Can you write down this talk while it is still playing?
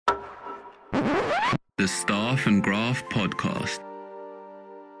The Staff and Graph Podcast.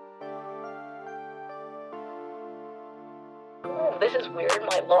 This is weird.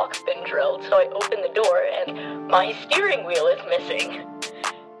 My lock's been drilled, so I open the door and my steering wheel is missing.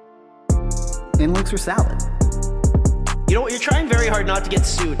 And links are salad. You know what? You're trying very hard not to get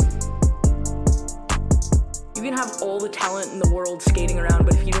sued. You can have all the talent in the world skating around,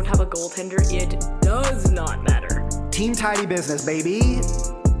 but if you don't have a goaltender, it does not matter. Team tidy business, baby.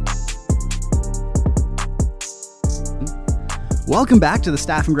 Welcome back to the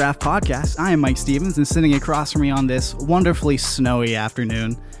Staff and Graph Podcast. I am Mike Stevens, and sitting across from me on this wonderfully snowy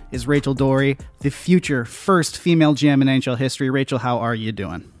afternoon is Rachel Dory, the future first female GM in NHL history. Rachel, how are you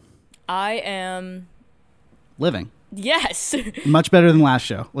doing? I am... Living. Yes. Much better than last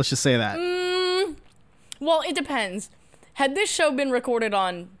show. Let's just say that. Well, it depends. Had this show been recorded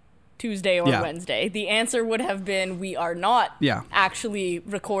on Tuesday or Wednesday, the answer would have been we are not actually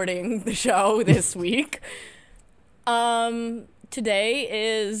recording the show this week. Today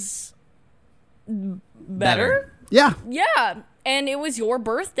is better. Yeah. Yeah. And it was your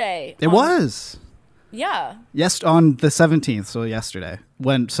birthday. It was. Yeah. Yes, on the 17th, so yesterday.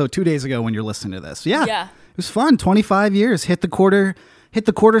 So 2 days ago when you're listening to this. Yeah. Yeah. It was fun. 25 years. Hit the quarter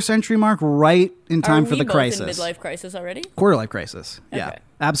century mark right in time for the crisis. Are we both in midlife crisis already? Quarter life crisis. Okay. Yeah.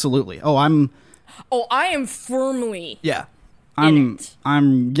 Absolutely. I am firmly. Yeah.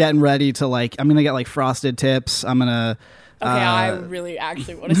 I'm getting ready to I'm going to get frosted tips. I'm going to I really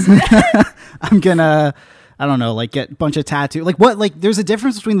actually want to see that. I'm going to get a bunch of tattoos. There's a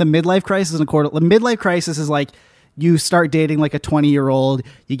difference between the midlife crisis and a quarter. The midlife crisis is you start dating a 20-year-old,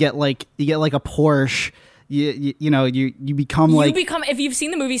 you get a Porsche, you become if you've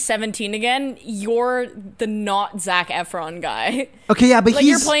seen the movie 17 again, you're the not Zac Efron guy. Okay, yeah, but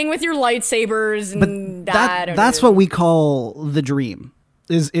you're playing with your lightsabers and that's what we call the dream.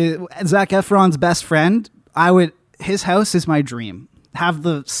 Is Zac Efron's best friend? His house is my dream. Have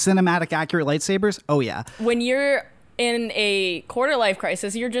the cinematic accurate lightsabers? Oh yeah. When you're in a quarter life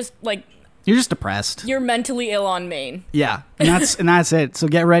crisis, you're just you're just depressed. You're mentally ill on Maine. Yeah, and that's it. So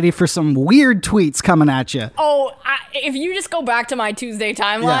get ready for some weird tweets coming at you. Oh, if you just go back to my Tuesday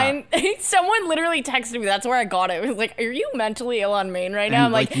timeline, someone literally texted me. That's where I got it. It was are you mentally ill on Maine right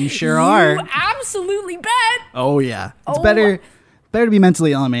now? I'm you sure are. You absolutely bet. Oh yeah, it's better to be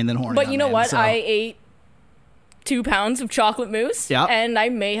mentally ill on Maine than horny. But you know Maine, what? So. I ate 2 pounds of chocolate mousse, and I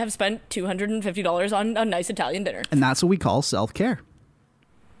may have spent $250 on a nice Italian dinner. And that's what we call self-care.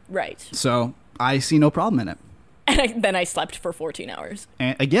 Right. So I see no problem in it. And then I slept for 14 hours.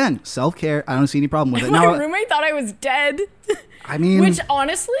 And again, self-care. I don't see any problem with it. My roommate thought I was dead. I mean, which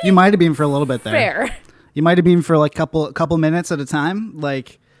honestly, you might have been for a little bit there. Fair. You might have been for couple minutes at a time.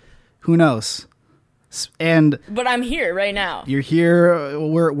 Who knows? But I'm here right now. You're here.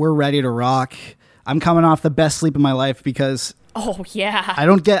 We're ready to rock. I'm coming off the best sleep of my life because. Oh yeah. I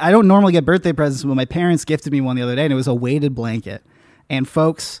don't normally get birthday presents, but my parents gifted me one the other day, and it was a weighted blanket. And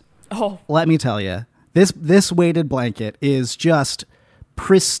folks, let me tell you, this weighted blanket is just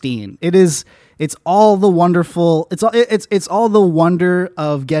pristine. It's all the wonderful. It's all the wonder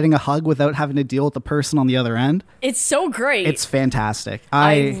of getting a hug without having to deal with the person on the other end. It's so great. It's fantastic.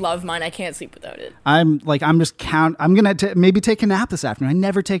 I love mine. I can't sleep without it. I'm gonna maybe take a nap this afternoon. I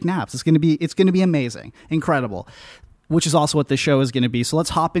never take naps. It's gonna be amazing, incredible, which is also what this show is gonna be. So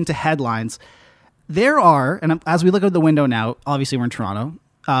let's hop into headlines. There are, and as we look out the window now, obviously we're in Toronto.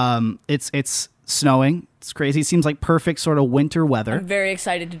 It's snowing. It's crazy. It seems like perfect sort of winter weather. I'm very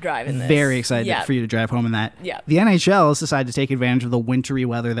excited to drive in this. Very excited for you to drive home in that. Yeah. The NHL has decided to take advantage of the wintry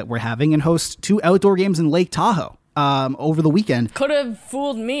weather that we're having and host 2 outdoor games in Lake Tahoe over the weekend. Could have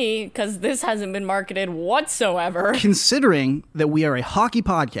fooled me because this hasn't been marketed whatsoever. Considering that we are a hockey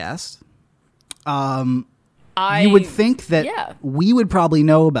podcast, you would think that we would probably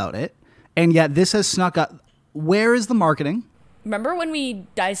know about it. And yet this has snuck up. Where is the marketing? Remember when we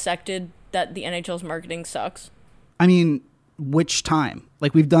dissected that the NHL's marketing sucks? I mean, which time?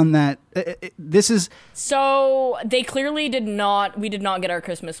 We've done that. This is... So they clearly did not... We did not get our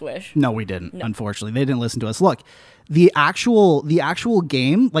Christmas wish. No, we didn't. No. Unfortunately. They didn't listen to us. Look, the actual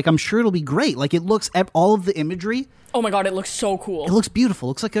game, I'm sure it'll be great. It looks at all of the imagery. Oh my God, it looks so cool. It looks beautiful. It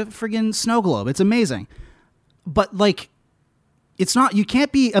looks like a friggin' snow globe. It's amazing. But it's not, you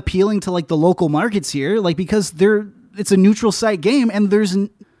can't be appealing to the local markets here, because it's a neutral site game and there's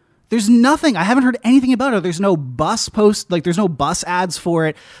nothing. I haven't heard anything about it. There's no bus post, there's no bus ads for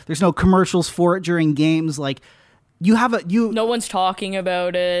it. There's no commercials for it during games. No one's talking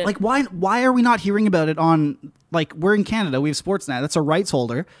about it. Why are we not hearing about it on, we're in Canada, we have Sportsnet, that's a rights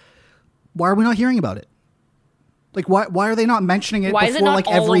holder. Why are we not hearing about it? Like, why are they not mentioning it Why before is it not like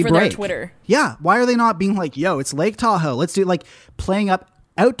all every over break? their Twitter? Yeah, why are they not being like, yo, it's Lake Tahoe. Let's do like playing up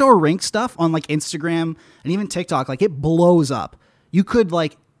outdoor rink stuff on like Instagram and even TikTok. Like it blows up. You could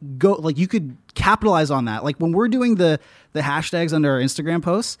like go like you could capitalize on that. Like when we're doing the hashtags under our Instagram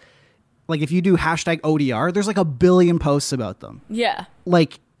posts, like if you do hashtag ODR, there's like 1 billion posts about them. Yeah.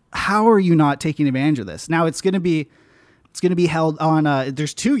 Like, how are you not taking advantage of this? Now it's gonna be held on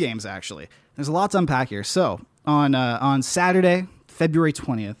there's 2 games actually. There's a lot to unpack here. So on Saturday, February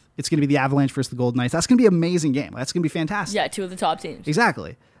 20th, it's going to be the Avalanche versus the Golden Knights. That's going to be an amazing game. That's going to be fantastic. Yeah, 2 of the top teams.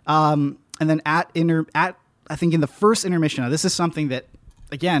 Exactly. And then I think in the first intermission, now this is something that,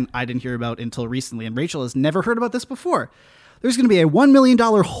 again, I didn't hear about until recently, and Rachel has never heard about this before. There's going to be a $1 million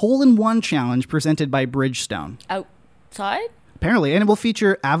hole-in-one challenge presented by Bridgestone. Outside? Apparently, and it will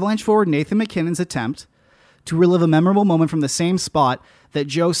feature Avalanche forward Nathan MacKinnon's attempt to relive a memorable moment from the same spot that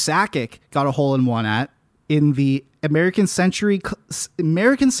Joe Sakic got a hole-in-one at in the American Century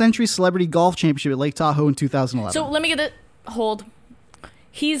Celebrity Golf Championship at Lake Tahoe in 2011. So let me get it. Hold.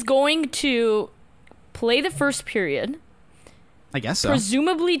 He's going to play the first period. I guess so.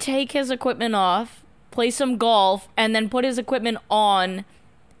 Presumably take his equipment off, play some golf, and then put his equipment on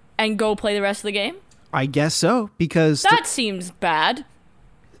and go play the rest of the game? I guess so, because that seems bad.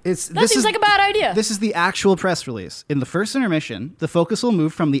 That seems like a bad idea. This is the actual press release. In the first intermission, the focus will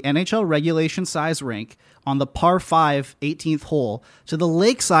move from the NHL regulation size rink on the par 5 18th hole to the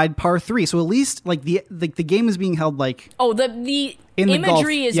lakeside par 3. So at least like the game is being held like the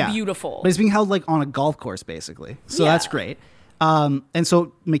imagery is beautiful. But it's being held like on a golf course basically. So that's great. And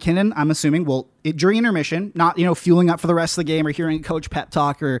so MacKinnon, I'm assuming, will during intermission, not fueling up for the rest of the game or hearing coach pep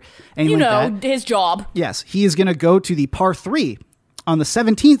talk or anything like that. His job. Yes, he is going to go to the par 3 on the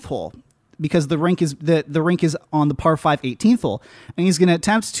 17th hole because the rink is on the par 5 18th hole, and he's going to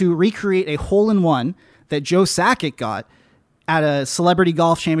attempt to recreate a hole-in-one that Joe Sakic got at a celebrity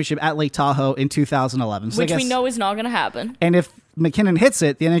golf championship at Lake Tahoe in 2011. Which we know is not going to happen. And if MacKinnon hits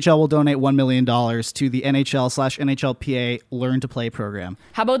it, the NHL will donate $1 million to the NHL/NHLPA Learn to Play program.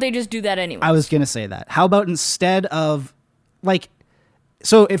 How about they just do that anyway? I was going to say that. How about instead of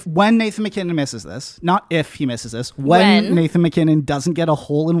so when Nathan MacKinnon misses this, not if he misses this, when Nathan MacKinnon doesn't get a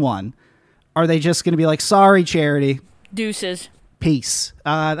hole-in-one, are they just going to be like, sorry, charity? Deuces. Peace.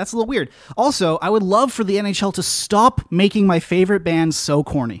 That's a little weird. Also, I would love for the NHL to stop making my favorite band so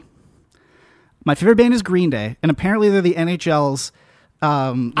corny. My favorite band is Green Day, and apparently they're the NHL's...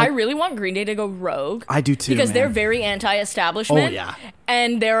 I really want Green Day to go rogue. I do too, because they're very anti-establishment. Oh, yeah.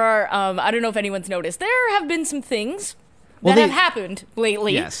 And there are, I don't know if anyone's noticed, there have been some things that have happened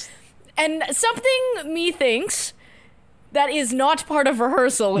lately. Yes. And something me thinks that is not part of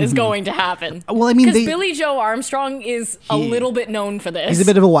rehearsal is going to happen. Well, I mean, because Billy Joe Armstrong is a little bit known for this. He's a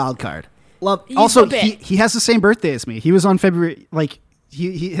bit of a wild card. Also, he has the same birthday as me. He was on February,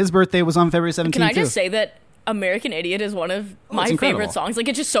 his birthday was on February 17th. Can I just say that American Idiot is one of my favorite songs? Like,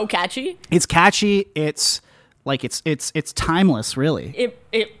 it's just so catchy. It's catchy. It's timeless, really.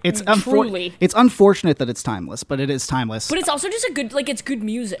 It's truly. It's unfortunate that it's timeless, but it is timeless. But it's also just it's good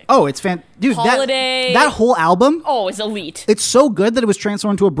music. Oh, it's dude. Holiday. That whole album. Oh, it's elite. It's so good that it was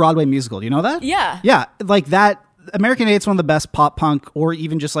transformed into a Broadway musical. Do you know that? Yeah. Yeah, like that. American Idiot's one of the best pop punk or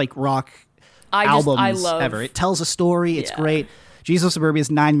even just like rock albums ever. It tells a story. It's great. Jesus of Suburbia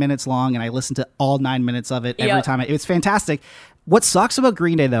is 9 minutes long, and I listen to all 9 minutes of it every time. It's fantastic. What sucks about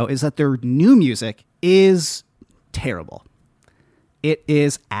Green Day, though, is that their new music is terrible. It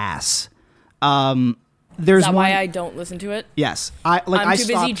is ass. Is that why I don't listen to it? Yes. I'm too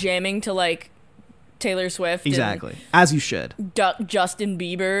busy jamming to Taylor Swift. Exactly. As you should. Justin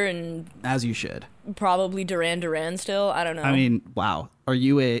Bieber and... As you should. Probably Duran still. I don't know. I mean, wow. Are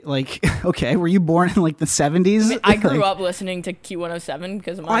you okay, were you born in the 70s? I grew up listening to Q107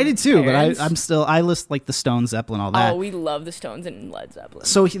 because of my I did too, parents. but I list the Stones, Zeppelin, all that. Oh, we love the Stones and Led Zeppelin.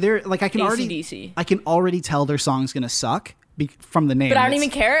 So they're I can already tell their song's going to suck from the name. But I don't even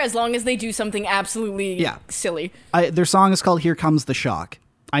care as long as they do something absolutely silly. Their song is called Here Comes the Shock.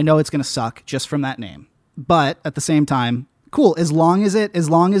 I know it's going to suck just from that name. But at the same time, cool. As long as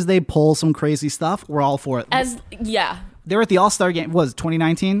they pull some crazy stuff, we're all for it. They were at the All-Star game,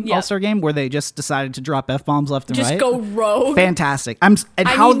 2019 All-Star game, where they just decided to drop F-bombs left and right. Just go rogue. Fantastic. I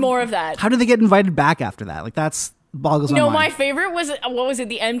need more of that. How did they get invited back after that? That's boggles my mind. No, my favorite was, what was it,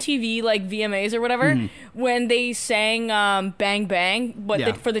 the MTV VMAs or whatever, when they sang Bang Bang,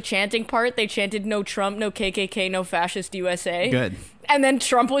 but for the chanting part, they chanted no Trump, no KKK, no fascist USA. Good. And then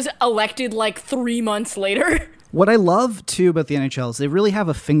Trump was elected 3 months later. What I love too about the NHL is they really have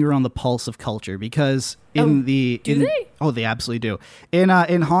a finger on the pulse of culture, because they absolutely do.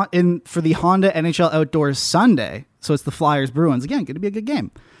 For the Honda NHL Outdoors Sunday, so it's the Flyers Bruins, again, going to be a good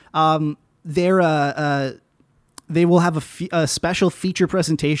game. They will have a special feature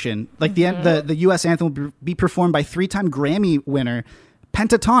presentation, like the U.S. anthem will be performed by 3-time Grammy winner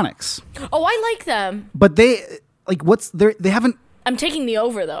Pentatonix. Oh, I like them. But they haven't. I'm taking the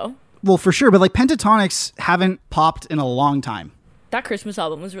over though. Well, for sure, but like Pentatonix haven't popped in a long time. That Christmas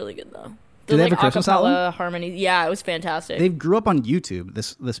album was really good though. Do they have a Christmas album? Harmony. Yeah, it was fantastic. They grew up on YouTube,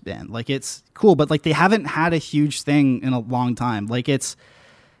 this band. Like, it's cool, but like they haven't had a huge thing in a long time. Like, it's,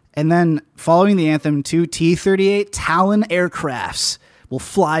 and then following the anthem, 2 T-38 Talon aircrafts will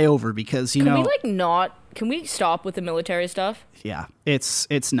fly over because, Can we stop with the military stuff? Yeah, it's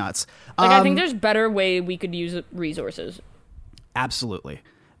nuts. I think there's better way we could use resources. Absolutely.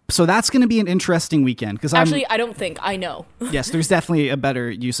 So that's going to be an interesting weekend. I don't think. I know. Yes, there's definitely a better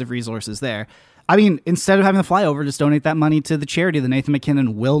use of resources there. I mean, instead of having the flyover, just donate that money to the charity that Nathan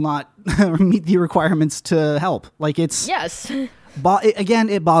McKinnon will not meet the requirements to help. Like, it's... Yes. Again,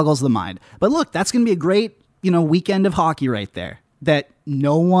 it boggles the mind. But look, that's going to be a great, weekend of hockey right there that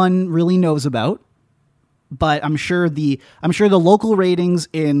no one really knows about. But I'm sure the local ratings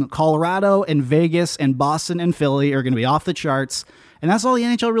in Colorado and Vegas and Boston and Philly are going to be off the charts. And that's all the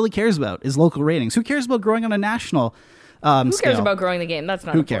NHL really cares about is local ratings. Who cares about growing on a national Who scale? cares about growing the game? That's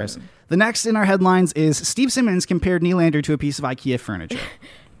not important. Who cares? The next in our headlines is Steve Simmons compared Nylander to a piece of IKEA furniture.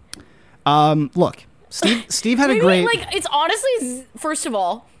 Look, Steve had a great... it's honestly, first of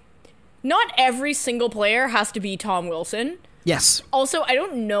all, not every single player has to be Tom Wilson. Yes. Also, I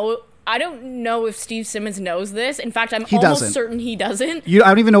don't know if Steve Simmons knows this. In fact, I'm almost certain he doesn't. I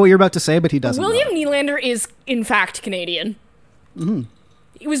don't even know what you're about to say, but he doesn't. William Nylander is, in fact, Canadian. Mm-hmm.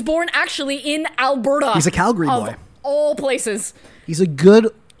 He was born actually in Alberta. He's a Calgary boy. Of all places. He's a good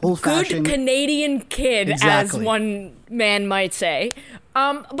old-fashioned... Good Canadian kid, exactly. as one man might say.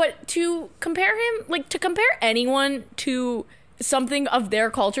 But to compare anyone to something of their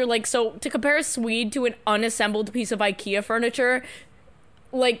culture, to compare a Swede to an unassembled piece of IKEA furniture...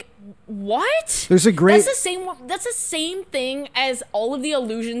 what? There's a great... That's the same thing as all of the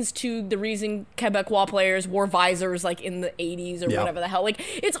allusions to the reason Quebecois players wore visors in the 80s or whatever the hell.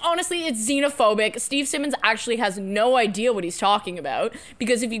 It's xenophobic. Steve Simmons actually has no idea what he's talking about,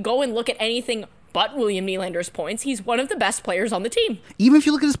 because if you go and look at anything but William Nylander's points, he's one of the best players on the team. Even if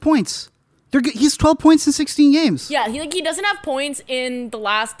you look at his points, he's 12 points in 16 games. Yeah, he doesn't have points in the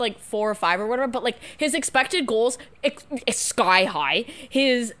last 4 or 5 or whatever, but his expected goals is sky high.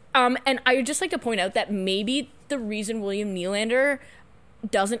 His and I would just like to point out that maybe the reason William Nylander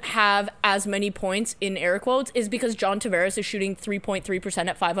doesn't have as many points in air quotes is because John Tavares is shooting 3.3%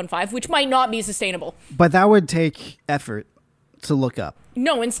 at 5-on-5, which might not be sustainable. But that would take effort to look up.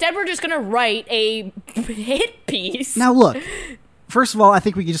 No, instead we're just gonna write a hit piece. Now look. First of all, I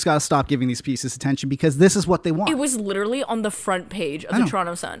think we just got to stop giving these pieces attention, because this is what they want. It was literally on the front page of the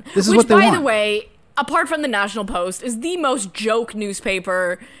Toronto Sun. This is what they want. Which, by the way, apart from the National Post, is the most joke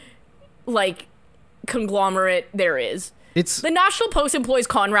newspaper, conglomerate there is. The National Post employs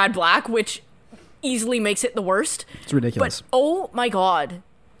Conrad Black, which easily makes it the worst. It's ridiculous. But, oh my God.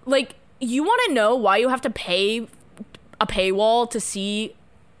 You want to know why you have to pay a paywall to see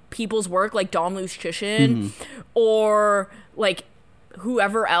people's work, like Dom Luszczyszyn, or,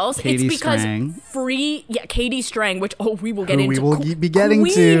 whoever else. Katie it's because Strang. Katie Strang, which we will get into. We will be getting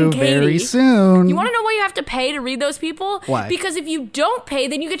to very soon. You want to know why you have to pay to read those people? Why? Because if you don't pay,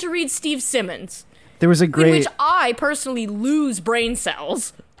 then you get to read Steve Simmons. There was a great... in which I personally lose brain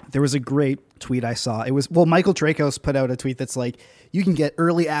cells. There was a great tweet I saw. It was... Michael Trakos put out a tweet that's you can get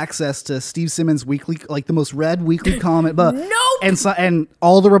early access to Steve Simmons' weekly, the most read weekly comment. But nope! And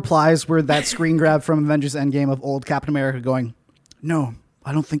all the replies were that screen grab from Avengers Endgame of old Captain America going... No,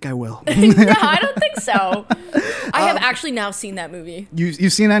 I don't think I will. Yeah, I don't think so. I have actually now seen that movie.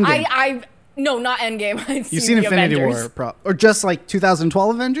 You've seen Endgame? No, not Endgame. You've seen Infinity Avengers. War, or just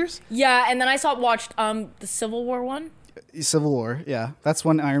 2012 Avengers? Yeah, and then I watched the Civil War one. Civil War, yeah, that's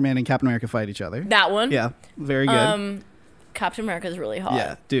when Iron Man and Captain America fight each other. That one, yeah, very good. Captain America is really hot.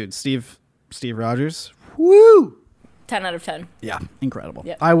 Yeah, dude, Steve Rogers, woo, 10 out of 10. Yeah, incredible.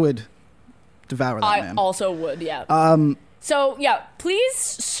 Yeah. I would devour that man. I also would, yeah. So yeah, please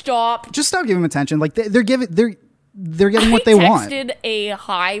stop. Just stop giving him attention. They're getting what they want. I texted a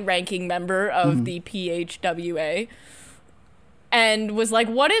high-ranking member of the PHWA and was like,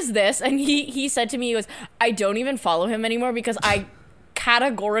 "What is this?" And he said to me, "I don't even follow him anymore because I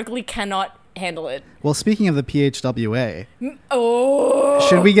categorically cannot handle it. Well, speaking of the PHWA, oh,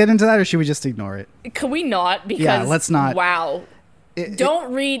 should we get into that or should we just ignore it? Can we not? Because let's not. Wow.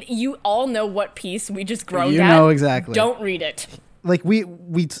 Don't read. You all know what piece we just groaned at. You know exactly. Don't read it. Like we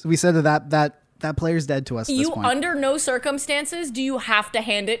said that player's dead to us at this point. Under no circumstances do you have to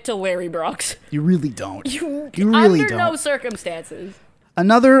hand it to Larry Brooks. You really don't. You really under don't. No circumstances.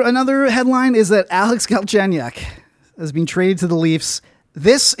 Another headline is that Alex Galchenyuk has been traded to the Leafs.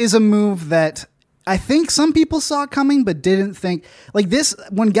 This is a move that I think some people saw coming, but didn't think. Like this,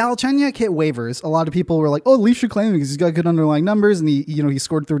 when Galchenyuk hit waivers, a lot of people were like, "Oh, the Leafs should claim him because he's got good underlying numbers, and he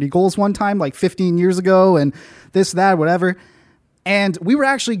scored 30 goals one time, like 15 years ago, and this, that, whatever." And we were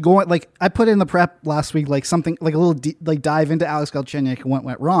actually going, like, I put in the prep last week, like something, like a little dive into Alex Galchenyuk and what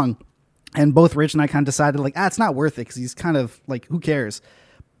went wrong. And both Rich and I kind of decided, like, it's not worth it because he's kind of like, who cares?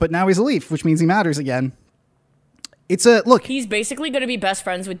 But now he's a Leaf, which means he matters again. Look. He's basically going to be best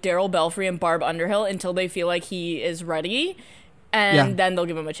friends with Daryl Belfry and Barb Underhill until they feel like he is ready. And then they'll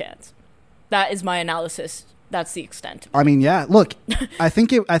give him a chance. That is my analysis. That's the extent. I mean, yeah. Look, I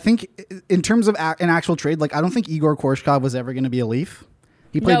think in terms of an actual trade, like I don't think Igor Korshkov was ever going to be a Leaf.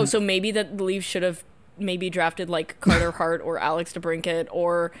 No, so maybe the Leafs should have maybe drafted like Carter Hart or Alex DeBrincat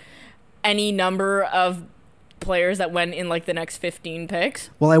or any number of players that went in like the next 15 picks.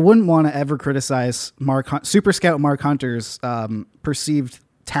 Well, I wouldn't want to ever criticize Super Scout Mark Hunter's perceived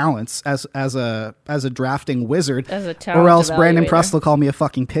talents as a drafting wizard, as a talent or else evaluator. Brandon Press will call me a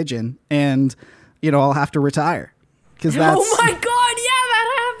fucking pigeon and. I'll have to retire because that's. Oh my god! Yeah,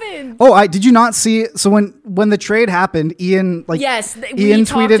 that happened. Oh, did you not see? So when the trade happened, Ian Ian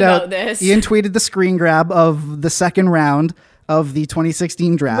tweeted out this. Ian tweeted the screen grab of the second round of the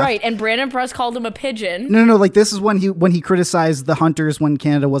 2016 draft. Right, and Brandon Press called him a pigeon. No. Like this is when he criticized the Hunters when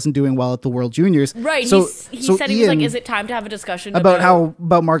Canada wasn't doing well at the World Juniors. Right. So he said he was like, "Is it time to have a discussion about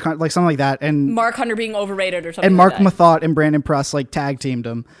Mark Hunter, like something like that?" And Mark Hunter being overrated or something. And Mark like that. Mathot and Brandon Press like tag teamed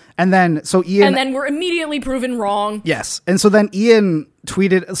him, and then Ian. And then we're immediately proven wrong. Yes, and so then Ian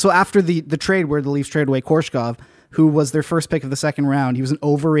tweeted. So after the trade where the Leafs traded away Korshkov, who was their first pick of the second round, he was an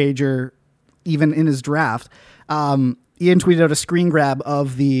overager, even in his draft. Ian tweeted out a screen grab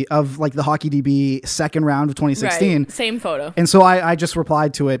of the Hockey DB second round of 2016. Right. Same photo. And so I just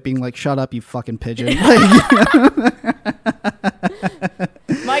replied to it being like, "Shut up, you fucking pigeon."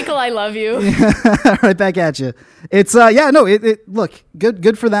 Michael, I love you. Right back at you. It's look,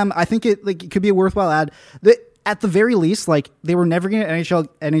 good for them. I think it could be a worthwhile ad. At the very least, like they were never going to get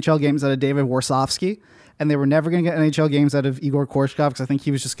NHL games out of David Warsofsky. And they were never going to get NHL games out of Igor Korshkov because I think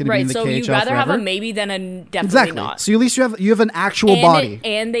he was just going to be in the KHL forever. Right, so you'd rather have a maybe than a definitely exactly. not. So at least you have an actual body.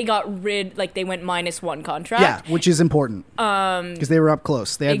 And they got rid, like they went -1 contract. Yeah, which is important because they were up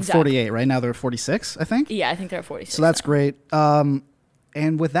close. They had 48, right? Now they're 46, I think. Yeah, I think they're 46. So that's great. And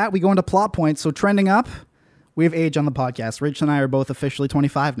with that, we go into plot points. So trending up, we have age on the podcast. Rich and I are both officially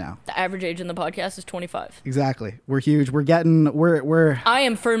 25 now. The average age in the podcast is 25. Exactly. We're huge. We're I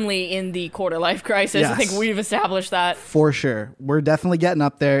am firmly in the quarter life crisis. Yes. I think we've established that. For sure. We're definitely getting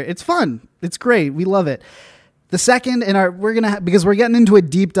up there. It's fun. It's great. We love it. The second because we're getting into a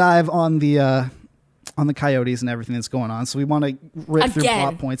deep dive on the Coyotes and everything that's going on. So we want to rip through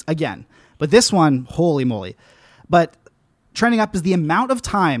plot points again. But this one, holy moly. But trending up is the amount of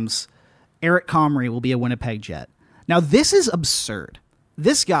times Eric Comrie will be a Winnipeg Jet. Now, this is absurd.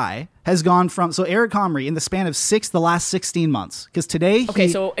 This guy has gone from... So, Eric Comrie, in the span of the last 16 months, because today...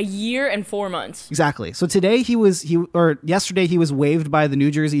 so a year and 4 months. Exactly. So, today yesterday he was waived by the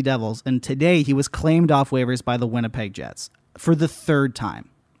New Jersey Devils, and today he was claimed off waivers by the Winnipeg Jets for the third time.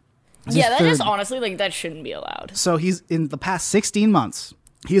 That is honestly, like, that shouldn't be allowed. So, he's in the past 16 months,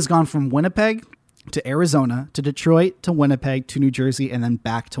 he has gone from Winnipeg to Arizona, to Detroit, to Winnipeg, to New Jersey, and then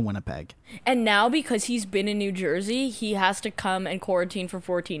back to Winnipeg. And now, because he's been in New Jersey, he has to come and quarantine for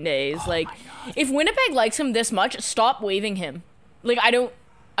 14 days. Like, if Winnipeg likes him this much, stop waiving him. Like, I don't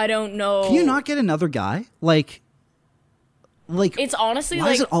know. Can you not get another guy? Like it's honestly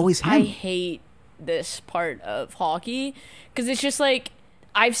why is it always him? I hate this part of hockey because it's just like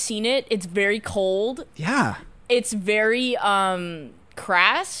I've seen it. It's very cold. Yeah. It's very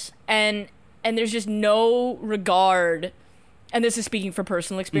crass and there's just no regard, and this is speaking from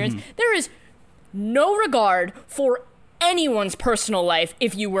personal experience, there is no regard for anyone's personal life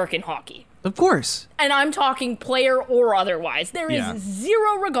if you work in hockey. Of course. And I'm talking player or otherwise. There is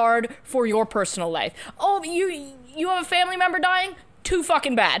zero regard for your personal life. Oh, you have a family member dying? Too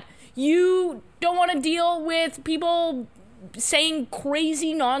fucking bad. You don't want to deal with people saying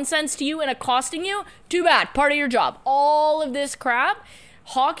crazy nonsense to you and accosting you? Too bad. Part of your job. All of this crap.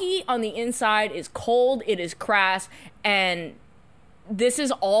 Hockey on the inside is cold, it is crass, and this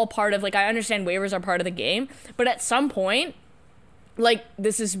is all part of, like, I understand waivers are part of the game, but at some point, like,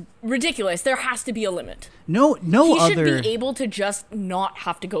 this is ridiculous. There has to be a limit. He should be able to just not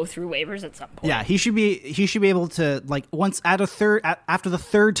have to go through waivers at some point. Yeah, he should be able to, like, once after the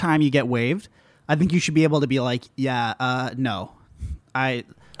third time you get waived, I think you should be able to be like, no.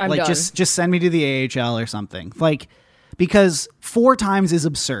 I'm like done. Just send me to the AHL or something. Like, because 4 times is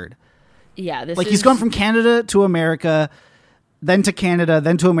absurd. Yeah, he's gone from Canada to America, then to Canada,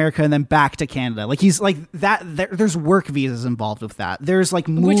 then to America, and then back to Canada. Like, he's like that. There's work visas involved with that. There's like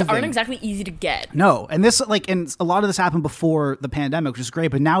moving, which aren't exactly easy to get. No, and a lot of this happened before the pandemic, which is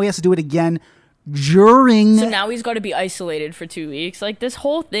great. But now he has to do it again during. So now he's got to be isolated for 2 weeks. Like, this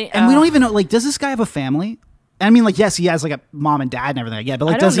whole thing, and we don't even know. Like, does this guy have a family? I mean, like, yes, he has like a mom and dad and everything. Yeah, but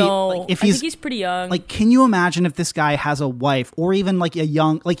like, does he? Like, I think he's pretty young. Like, can you imagine if this guy has a wife or even like a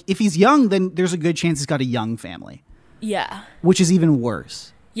young? Like, if he's young, then there's a good chance he's got a young family. Yeah, which is even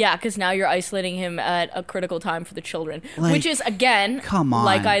worse. Yeah, because now you're isolating him at a critical time for the children, which is, again, come on.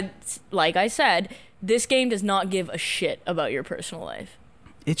 Like I said, this game does not give a shit about your personal life.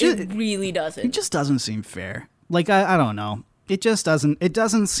 It really doesn't. It just doesn't seem fair. Like, I don't know. It just doesn't. It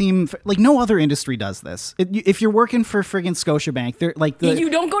doesn't seem like no other industry does this. If you're working for friggin' Scotiabank, they're like you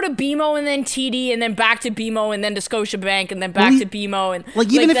don't go to BMO and then TD and then back to BMO and then to Scotiabank and then back to BMO and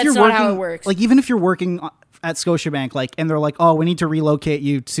like even if that's you're not working, how it works. Like, even if you're working at Scotiabank, like, and they're like, oh, we need to relocate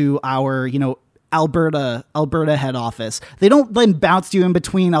you to our, Alberta head office. They don't then bounce you in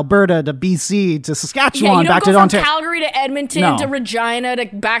between Alberta to BC to Saskatchewan back to Ontario. You don't go from Calgary to Edmonton to Regina to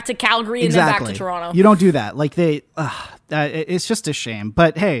back to Calgary and then back to Toronto. You don't do that. Like, it's just a shame.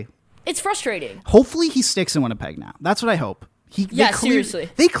 But hey, it's frustrating. Hopefully he sticks in Winnipeg now. That's what I hope. Seriously.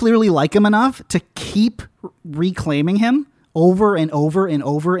 They clearly like him enough to keep reclaiming him over and over and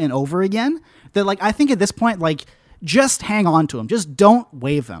over and over again. That, like, I think at this point, like, just hang on to him. Just don't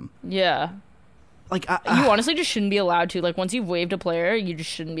waive him. Yeah. Like, you honestly just shouldn't be allowed to. Like, once you've waived a player, you just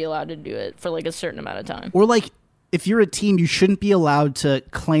shouldn't be allowed to do it for, like, a certain amount of time. Or, like, if you're a team, you shouldn't be allowed to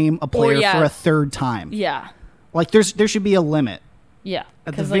claim a player for a third time. Yeah. Like, there should be a limit. Yeah.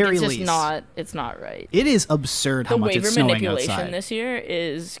 At the very it's least. It's not right. It is absurd how much it's snowing outside. The waiver manipulation this year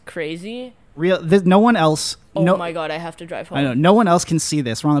is crazy. No one else. Oh my God, I have to drive home. I know. No one else can see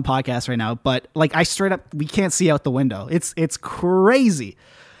this. We're on the podcast right now, but like, I straight up, we can't see out the window. It's crazy.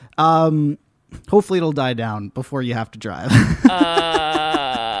 Hopefully it'll die down before you have to drive.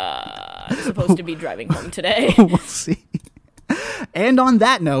 I'm supposed to be driving home today. We'll see. And on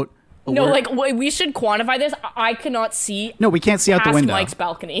that note, we should quantify this. I cannot see. No, we can't see out the window. Mike's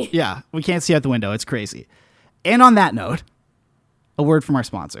balcony. Yeah, we can't see out the window. It's crazy. And on that note, a word from our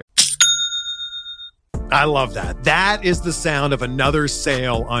sponsor. I love that. That is the sound of another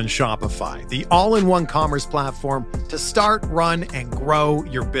sale on Shopify, the all-in-one commerce platform to start, run, and grow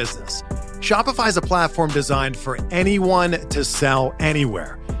your business. Shopify is a platform designed for anyone to sell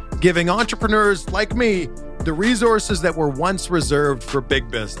anywhere, giving entrepreneurs like me the resources that were once reserved for big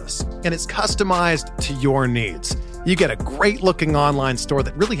business. And it's customized to your needs. You get a great-looking online store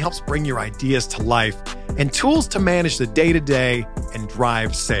that really helps bring your ideas to life and tools to manage the day-to-day and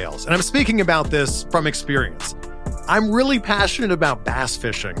drive sales. And I'm speaking about this from experience. I'm really passionate about bass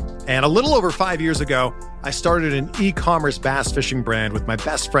fishing. And a little over 5 years ago, I started an e-commerce bass fishing brand with my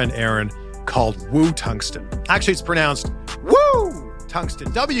best friend, Aaron, called Woo Tungsten. Actually, it's pronounced Woo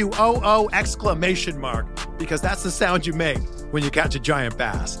Tungsten, W-O-O exclamation mark, because that's the sound you make when you catch a giant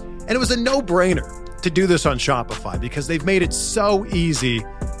bass. And it was a no-brainer to do this on Shopify because they've made it so easy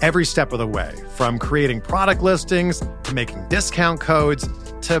every step of the way, from creating product listings to making discount codes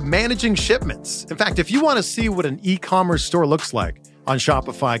to managing shipments. In fact, if you want to see what an e-commerce store looks like on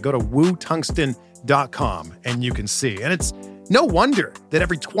Shopify, go to wootungsten.com and you can see. And it's no wonder that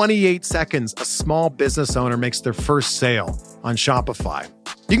every 28 seconds, a small business owner makes their first sale on Shopify.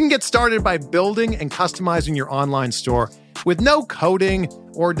 You can get started by building and customizing your online store with no coding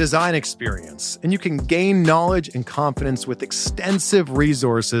or design experience, and you can gain knowledge and confidence with extensive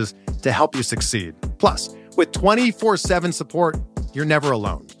resources to help you succeed. Plus, with 24/7 support, you're never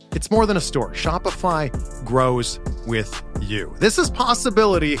alone. It's more than a store. Shopify grows with you. This is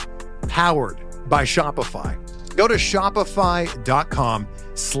possibility powered by Shopify. Go to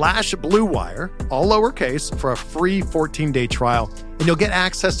shopify.com/Blue Wire, all lowercase, for a free 14-day trial, and you'll get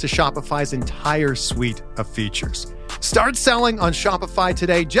access to Shopify's entire suite of features. Start selling on Shopify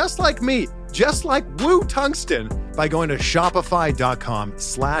today, just like me, just like Woo Tungsten, by going to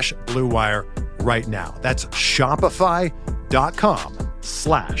shopify.com/Blue Wire right now. That's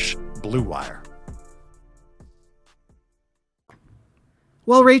shopify.com/Blue Wire.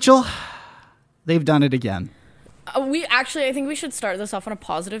 Well, Rachel, they've done it again. I think we should start this off on a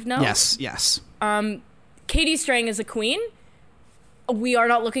positive note. Yes. Katie Strang is a queen. We are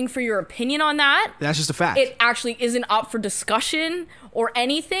not looking for your opinion on that. That's just a fact. It actually isn't up for discussion or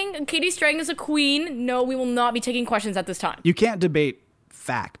anything. Katie Strang is a queen. No, we will not be taking questions at this time. You can't debate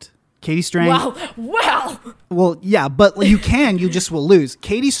fact. Katie Strang. Well, yeah, but you can. You just will lose.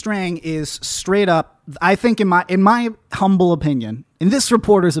 Katie Strang is straight up. I think, in my humble opinion, in this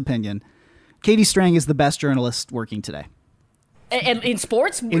reporter's opinion, Katie Strang is the best journalist working today. And in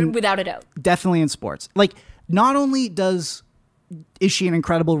sports, without a doubt. Definitely in sports. Like, not only is she an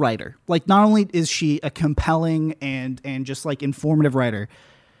incredible writer, like, not only is she a compelling and just like informative writer,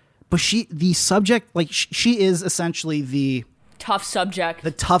 but she is essentially the tough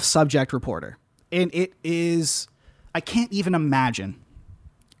subject reporter. And it is, I can't even imagine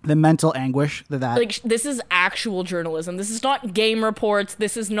the mental anguish that like, this is actual journalism. This is not game reports.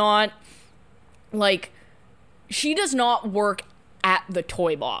 This is not like, she does not work at the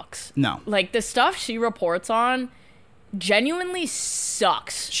toy box. No. Like, the stuff she reports on genuinely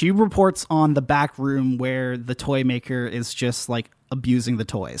sucks. She reports on the back room where the toy maker is just like abusing the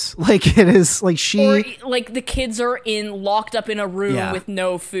toys. Like, it is like or like the kids are locked up in a room with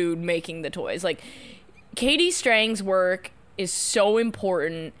no food making the toys. Like, Katie Strang's work is so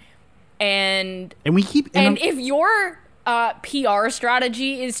important, and if your PR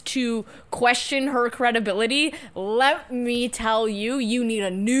strategy is to question her credibility, let me tell you, you need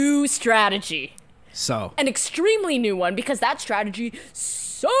a new strategy. So an extremely new one, because that strategy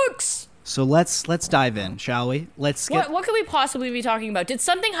sucks. So let's dive in, shall we? What could we possibly be talking about? Did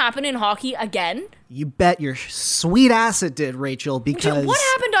something happen in hockey again? You bet your sweet ass it did, Rachel, because what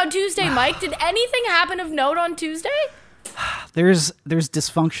happened on Tuesday, Mike? Did anything happen of note on Tuesday? There's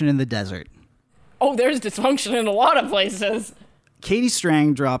dysfunction in the desert. Oh, there's dysfunction in a lot of places. Katie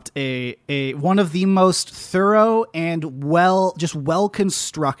Strang dropped a one of the most thorough and well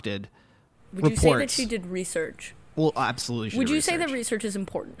constructed Would you say that she did research? Well, absolutely. Would you say that research is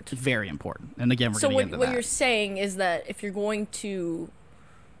important? Very important. And again, we're going to get into that. So what you're saying is that if you're going to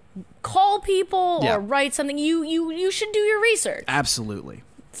call people or write something, you should do your research. Absolutely.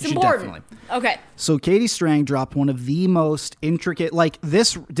 It's important. Definitely. Okay. So Katie Strang dropped one of the most intricate, like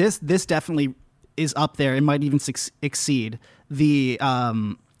this definitely is up there. It might even exceed the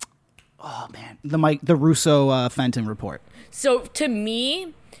the Russo Fenton report. So to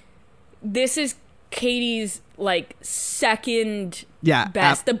me, this is Katie's like second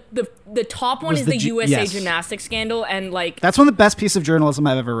best. The top one is the USA gymnastics scandal, and like that's one of the best pieces of journalism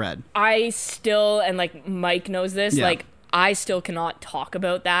I've ever read. I still, and like Mike knows this, like I still cannot talk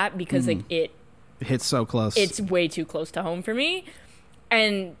about that because like it hits so close. It's way too close to home for me,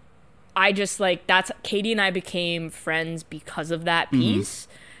 and I just like Katie and I became friends because of that piece.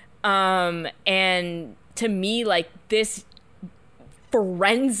 And to me, like, this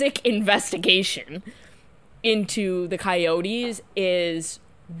forensic investigation into the Coyotes is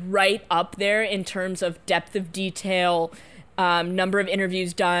right up there in terms of depth of detail, number of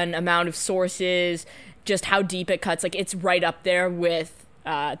interviews done, amount of sources, just how deep it cuts. Like, it's right up there with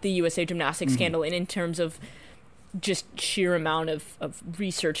the USA Gymnastics scandal in terms of just sheer amount of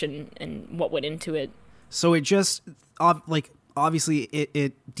research and what went into it. So it just, obviously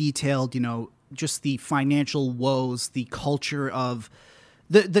it detailed, just the financial woes, the culture of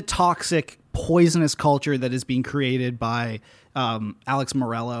the toxic, poisonous culture that is being created by Alex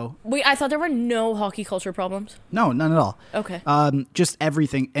Morello. Wait, I thought there were no hockey culture problems. No, none at all. Okay. Just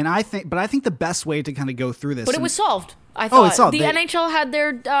everything. And I think the best way to kind of go through this. But it was solved. I thought. Oh, it's solved. The NHL had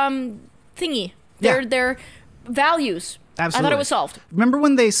their thingy. Their values. Absolutely. I thought it was solved. Remember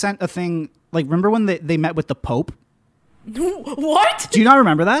when they sent a thing, like, remember when they met with the Pope? What? Do you not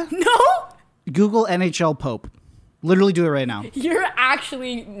remember that? No. Google NHL Pope. Literally do it right now. You're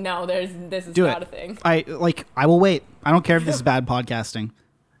actually, no, this is not a thing. I will wait. I don't care if this is bad podcasting.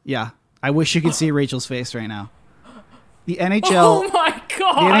 Yeah. I wish you could see Rachel's face right now. The NHL. Oh my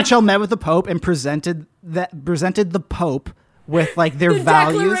God. The NHL met with the Pope and presented the Pope with like their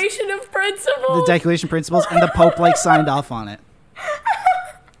values. The Declaration of Principles. The Declaration of Principles, and the Pope like signed off on it.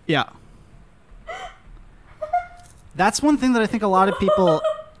 Yeah. That's one thing that I think a lot of people.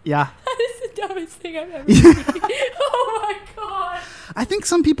 Yeah. That is the dumbest thing I've ever seen. Oh my God. I think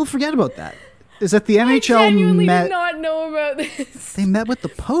some people forget about that. Is that the NHL I genuinely did not know about this. They met with the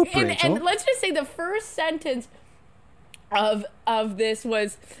Pope, Rachel. And let's just say the first sentence of this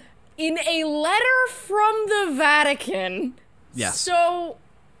was, in a letter from the Vatican. Yes. So,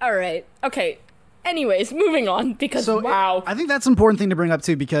 all right. Okay. Anyways, moving on, because wow. I think that's an important thing to bring up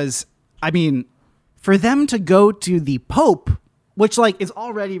too, because, I mean, for them to go to the Pope which like is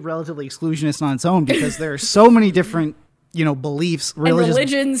already relatively exclusionist on its own because there are so many different, beliefs,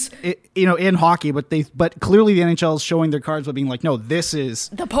 religions, in hockey, but clearly the NHL is showing their cards by being like, no, this is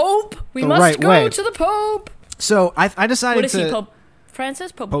the Pope. We must go to the Pope. So I decided what is he, Pope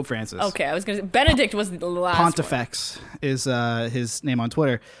Francis? Pope Francis. Okay, I was going to say Benedict was the last Pontifex is his name on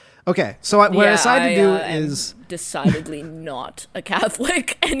Twitter. Okay, so what I decided to do is decidedly not a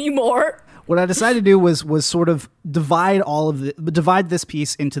Catholic anymore. What I decided to do was sort of divide this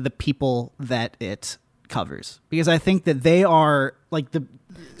piece into the people that it covers, because I think that they are like the.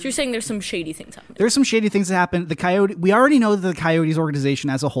 So you're saying there's some shady things happening. There's some shady things that happen. We already know that the Coyotes organization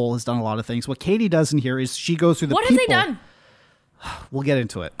as a whole has done a lot of things. What Katie does in here is she goes through the people. What have they done? We'll get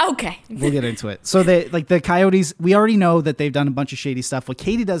into it. Okay. We'll get into it. So the Coyotes, we already know that they've done a bunch of shady stuff. What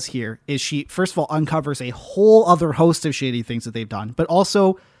Katie does here is she, first of all, uncovers a whole other host of shady things that they've done, but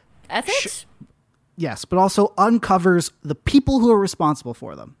also ethics? Yes, but also uncovers the people who are responsible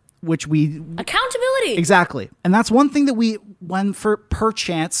for them, which accountability. Exactly. And that's one thing that when for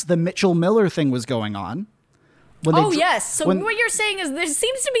perchance the Mitchell Miller thing was going on. Yes. So what you're saying is there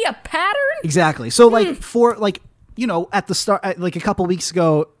seems to be a pattern? Exactly. So at the start, like a couple weeks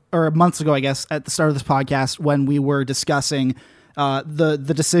ago or months ago, I guess, at the start of this podcast, when we were discussing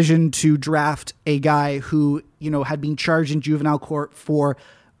the decision to draft a guy who, had been charged in juvenile court for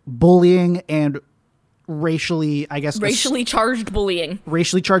bullying and racially charged bullying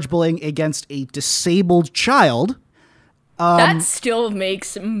against a disabled child. That still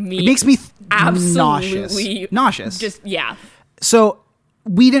makes me absolutely nauseous. Just, yeah. So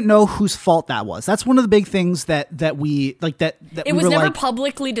we didn't know whose fault that was. That's one of the big things that we like. That it was never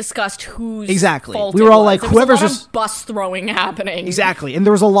publicly discussed whose fault we were all it like, was. whoever's there was a lot of bus throwing happening. Exactly, and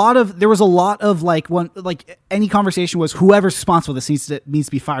there was a lot of like any conversation was whoever's responsible. This needs to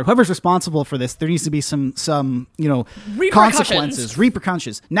be fired. Whoever's responsible for this, there needs to be some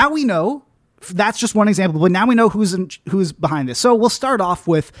repercussions. Now we know. That's just one example, but now we know who's behind this. So we'll start off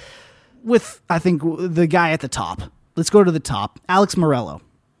with I think the guy at the top. Let's go to the top. Alex Morello,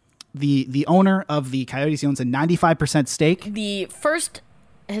 the owner of the Coyotes. He owns a 95% stake. The first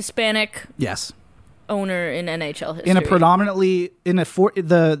Hispanic owner in NHL history. In a predominantly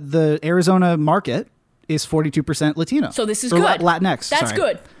the Arizona market is 42% Latino. So this is good. Latinx. That's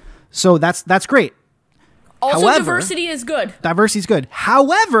good. So that's great. Also, diversity is good. Diversity is good.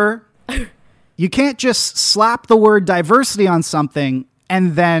 However, you can't just slap the word diversity on something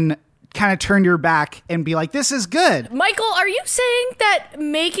and then kind of turn your back and be like, this is good. Michael, are you saying that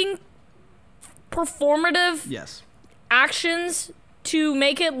making performative actions to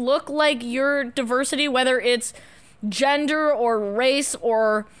make it look like your diversity, whether it's gender or race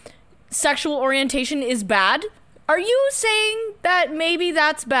or sexual orientation, is bad? Are you saying that maybe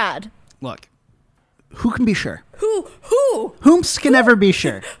that's bad? Look, who can be sure? Whomst can never be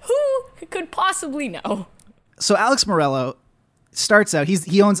sure? Who could possibly know? So Alex Morello starts out,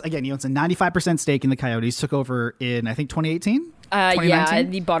 he owns a 95% stake in the Coyotes, took over in, I think, 2018? Yeah,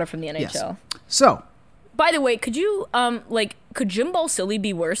 he bought it from the NHL. Yes. So. By the way, could you, could Jim Balsillie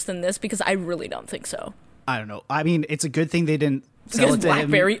be worse than this? Because I really don't think so. I don't know. I mean, it's a good thing they didn't sell it to him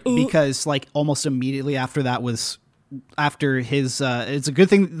because, almost immediately after that was, after his, it's a good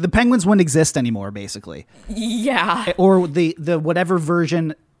thing the Penguins wouldn't exist anymore, basically. Yeah. Or the whatever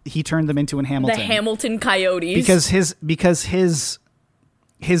version he turned them into in Hamilton. The Hamilton Coyotes. Because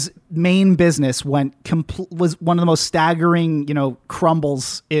his main business was one of the most staggering,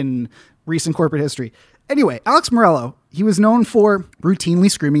 crumbles in recent corporate history. Anyway, Alex Morello, he was known for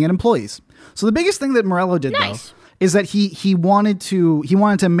routinely screaming at employees. So the biggest thing that Morello did though is that he wanted to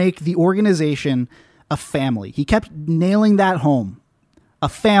make the organization a family. He kept nailing that home. A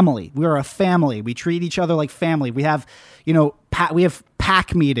family. We are a family. We treat each other like family. We have, we have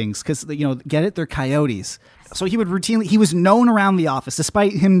pack meetings because, get it? They're Coyotes. So he was known around the office,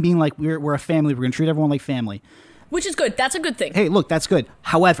 despite him being like, we're a family. We're going to treat everyone like family. Which is good. That's a good thing. Hey, look, that's good.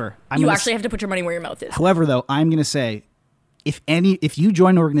 However, you actually have to put your money where your mouth is. However, though, I'm going to say, if you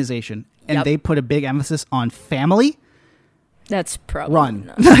join an organization and they put a big emphasis on family, that's probably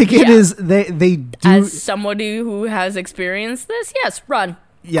run. Not. It is. They do. As somebody who has experienced this, yes, run.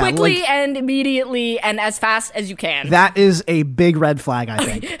 Yeah, quickly and immediately and as fast as you can. That is a big red flag, I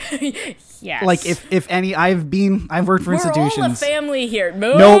think. Yes. Like if any, I've worked for institutions. We're all a family here.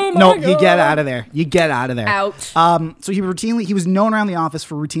 Nope. You get out of there. Out. So he was known around the office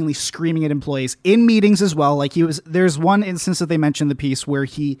for routinely screaming at employees in meetings as well. Like there's one instance that they mentioned in the piece where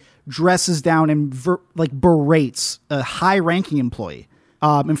he dresses down and berates a high-ranking employee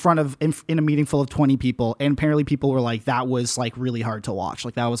in front of in a meeting full of 20 people, and apparently people were like, that was like really hard to watch,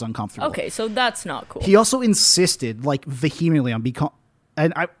 like that was uncomfortable. Okay, so that's not cool. He also insisted like vehemently on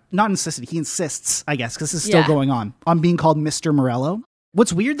not insisted, he insists, I guess, because this is still going on being called Mr. Morello.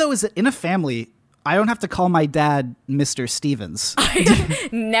 What's weird though is that in a family, I don't have to call my dad Mr. Stevens. I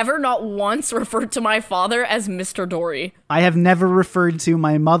have never, not once, referred to my father as Mr. Dory. I have never referred to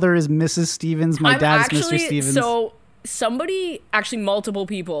my mother as Mrs. Stevens, my dad as Mr. Stevens. So somebody, actually multiple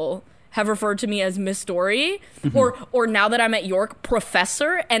people, have referred to me as Miss Dory, or now that I'm at York,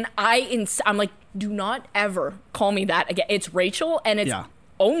 Professor, and I'm like, do not ever call me that again. It's Rachel, and it's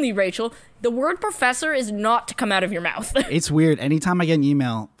only Rachel. The word professor is not to come out of your mouth. It's weird. Anytime I get an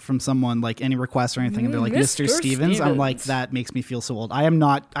email from someone, like any request or anything, and they're like, Mr. Stevens, I'm like, that makes me feel so old. I am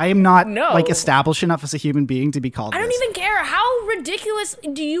not like established enough as a human being to be called I don't even care. How ridiculous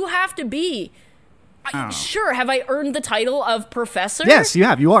do you have to be? Sure, have I earned the title of professor? Yes, you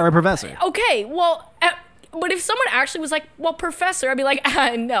have. You are a professor. Okay, well, but if someone actually was like, well, professor, I'd be like,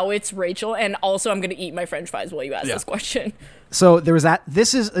 no, it's Rachel, and also I'm going to eat my french fries while you ask this question. So there was that.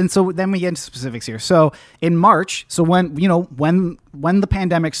 So then we get into specifics here. So in March, so when the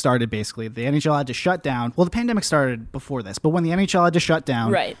pandemic started, basically, the NHL had to shut down. Well, the pandemic started before this, but when the NHL had to shut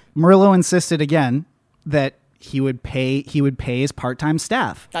down, Murillo insisted again that he would pay his part-time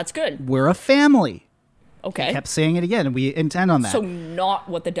staff. That's good. We're a family. Okay. He kept saying it again, and we intend on that. So not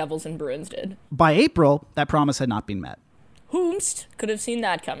what the Devils and Bruins did. By April, that promise had not been met. Whomst could have seen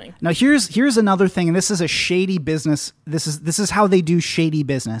that coming. Now here's another thing, and this is a shady business. This is how they do shady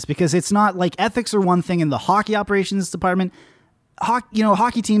business, because it's not like ethics are one thing in the hockey operations department.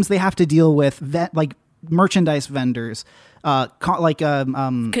 Hockey teams, they have to deal with merchandise vendors,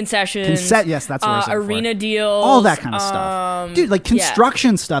 concessions, yes, that's what arena deals, all that kind of stuff, dude. Like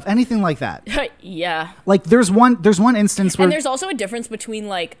construction stuff, anything like that. Yeah. Like there's one instance where, and there's also a difference between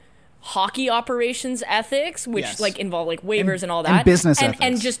like hockey operations ethics, which like involve like waivers and all that, and business ethics,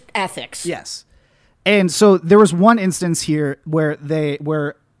 and just ethics. Yes. And so there was one instance here where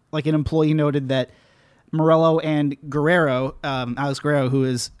like an employee noted that Morello and Guerrero, Alex Guerrero, who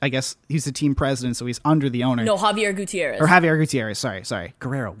is, I guess, he's the team president, so he's under the owner. No, Javier Gutierrez. Or Javier Gutierrez, sorry.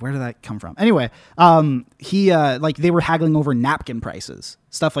 Guerrero, where did that come from? Anyway, they were haggling over napkin prices,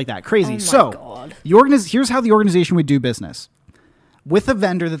 stuff like that. Crazy. Oh my God. Here's how the organization would do business. With a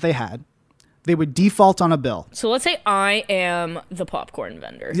vendor that they had, they would default on a bill. So let's say I am the popcorn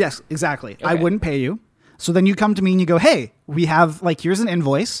vendor. Yes, exactly. Okay. I wouldn't pay you. So then you come to me and you go, hey, we have, here's an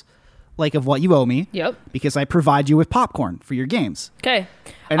invoice, of what you owe me. Yep. Because I provide you with popcorn for your games. Okay.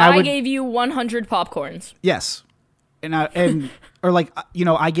 And I gave you 100 popcorns. Yes. I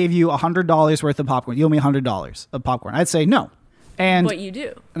gave you $100 worth of popcorn. You owe me $100 of popcorn. I'd say no. But you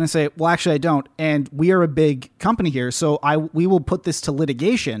do. And I say, well, actually, I don't. And we are a big company here, so we will put this to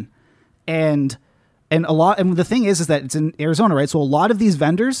litigation. And the thing is that it's in Arizona, right? So a lot of these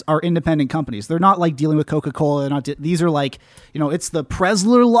vendors are independent companies. They're not like dealing with Coca-Cola. These are like, it's the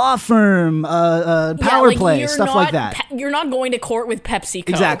Presler Law Firm, Power Play, stuff like that. You're not going to court with PepsiCo.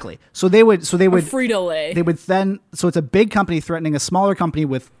 Exactly. So they would Frito-Lay. They would then, so it's a big company threatening a smaller company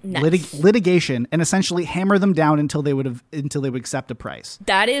with litigation, and essentially hammer them down until they would accept a price.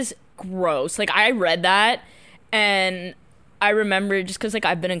 That is gross. Like, I read that, and I remember, just because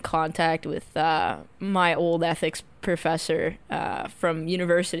I've been in contact with my old ethics professor from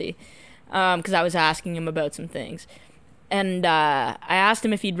university, because I was asking him about some things, and I asked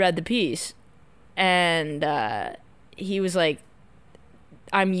him if he'd read the piece, and he was like,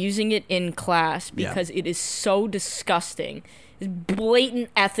 I'm using it in class because it is so disgusting. It's blatant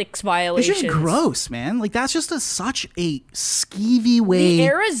ethics violations. It's just gross, man. That's just such a skeevy way. The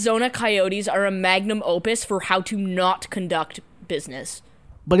Arizona Coyotes are a magnum opus for how to not conduct business.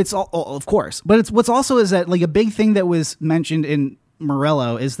 But it's all, of course. But what's also is that a big thing that was mentioned in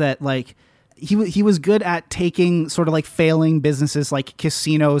Morello is that he was good at taking sort of failing businesses like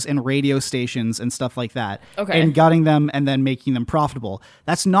casinos and radio stations and stuff like that, and gutting them and then making them profitable.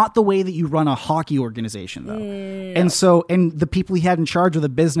 That's not the way that you run a hockey organization, though. No. And the people he had in charge of the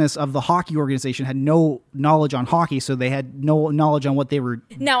business of the hockey organization had no knowledge on hockey, so they had no knowledge on what they were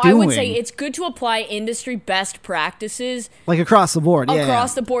doing. I would say it's good to apply industry best practices. Across the board.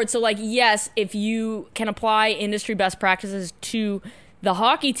 Across the board. So, yes, if you can apply industry best practices to the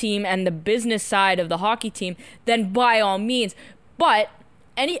hockey team and the business side of the hockey team, then by all means. But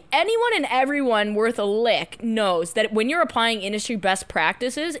anyone and everyone worth a lick knows that when you're applying industry best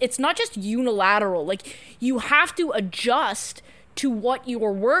practices, it's not just unilateral. You have to adjust to what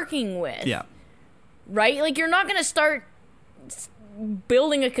you're working with. Yeah. Right? You're not going to start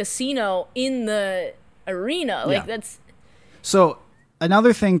building a casino in the arena. That's... So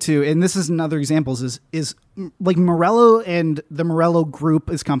Another thing too, and this is another example, is like Morello and the Morello Group,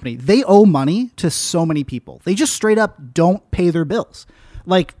 his company, they owe money to so many people. They just straight up don't pay their bills.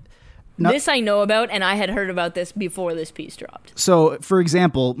 Like, this I know about, and I had heard about this before this piece dropped. So, for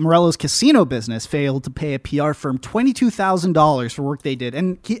example, Morello's casino business failed to pay a PR firm $22,000 for work they did.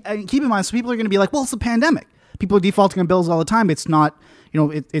 And keep in mind, some people are going to be like, well, it's a pandemic. People are defaulting on bills all the time. It's not,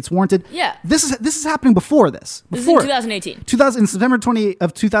 it's warranted. Yeah. This is happening before this. This is in 2018. In September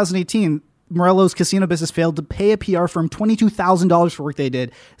 2018, Morello's casino business failed to pay a PR firm $22,000 for work they did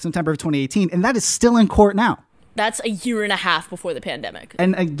in September of 2018. And that is still in court now. That's a year and a half before the pandemic.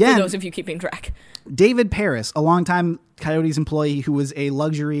 And again, for those of you keeping track, David Paris, a longtime Coyotes employee who was a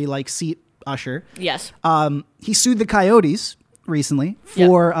luxury seat usher. Yes. He sued the Coyotes recently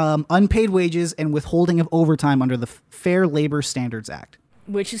for unpaid wages and withholding of overtime under the Fair Labor Standards Act.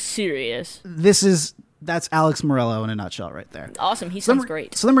 Which is serious. That's Alex Morello in a nutshell right there. Awesome. He sounds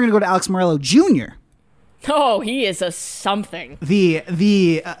great. So then we're going to go to Alex Morello Jr. Oh, he is a something.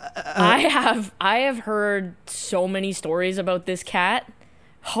 I have heard so many stories about this cat.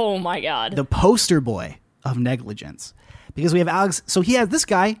 Oh my God. The poster boy of negligence. Because we have Alex, so he has this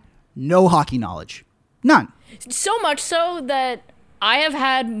guy, no hockey knowledge. None. So much so that I have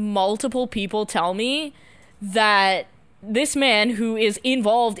had multiple people tell me that this man who is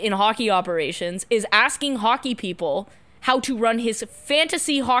involved in hockey operations is asking hockey people how to run his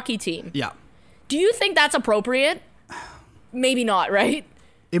fantasy hockey team. Yeah. Do you think that's appropriate? Maybe not, right?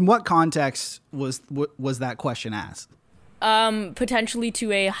 In what context was that question asked? Potentially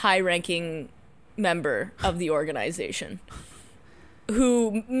to a high-ranking member of the organization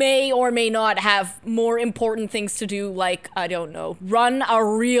who may or may not have more important things to do, like, I don't know, run a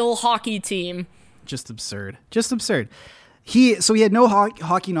real hockey team. Just absurd. He had no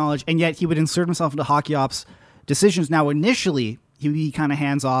hockey knowledge, and yet he would insert himself into hockey ops decisions. Now, initially, he'd be kind of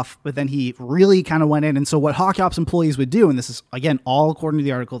hands off, but then he really kind of went in. And so what hockey ops employees would do, and this is, again, all according to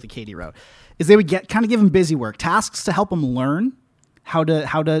the article that Katie wrote, is they would give him busy work, tasks to help him learn how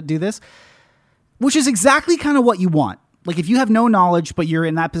to do this, which is exactly kind of what you want. Like, if you have no knowledge, but you're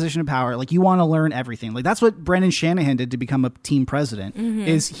in that position of power, like, you want to learn everything. Like, that's what Brendan Shanahan did to become a team president. Mm-hmm.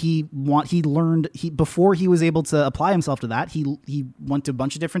 Is he learned before he was able to apply himself to that, he went to a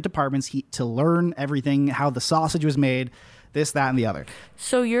bunch of different departments to learn everything, how the sausage was made, this, that, and the other.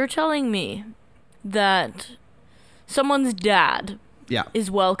 So you're telling me that someone's dad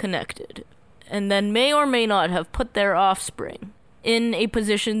is well connected and then may or may not have put their offspring in a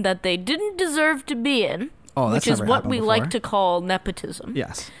position that they didn't deserve to be in. Oh, which is what we like to call nepotism.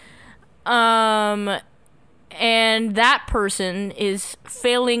 Yes. And that person is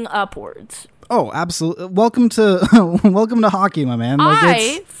failing upwards. Oh, absolutely. Welcome to hockey, my man.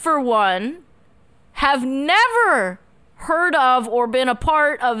 I, for one, have never heard of or been a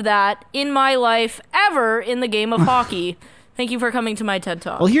part of that in my life ever in the game of hockey. Thank you for coming to my TED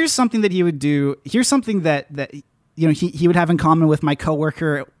Talk. Well, here's something that he would do. Here's something that he would have in common with my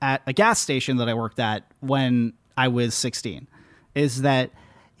coworker at a gas station that I worked at when I was 16, is that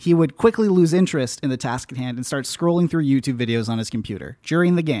he would quickly lose interest in the task at hand and start scrolling through YouTube videos on his computer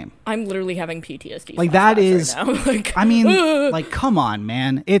during the game. I'm literally having PTSD. Like, that is, right now. Like, I mean, like, come on,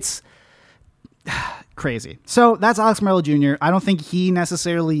 man. It's crazy. So that's Alex Morello Jr. I don't think he's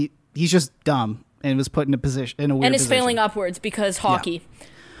just dumb and was put in a weird position. And is failing upwards because hockey. Yeah.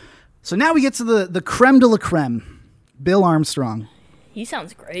 So now we get to the creme de la creme. Bill Armstrong. He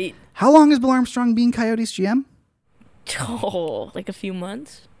sounds great. How long has Bill Armstrong been Coyotes GM? Oh, like a few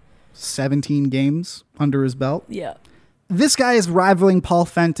months. 17 games under his belt. Yeah. This guy is rivaling Paul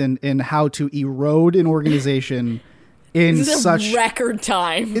Fenton in how to erode an organization in such record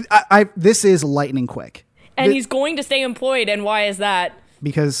time. This is lightning quick. And he's going to stay employed, and why is that?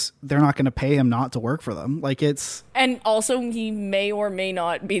 Because they're not going to pay him not to work for them. Like, it's... And also, he may or may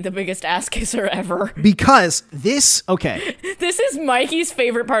not be the biggest ass kisser ever. Because this... Okay. This is Mikey's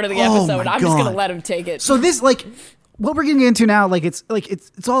favorite part of the episode. I'm just going to let him take it. So this, like... What we're getting into now, it's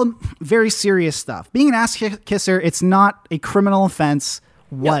all very serious stuff. Being an ass kisser, it's not a criminal offense.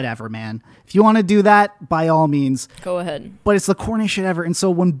 Whatever, man. If you want to do that, by all means. Go ahead. But it's the corniest shit ever. And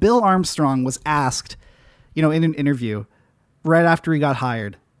so when Bill Armstrong was asked, in an interview... right after he got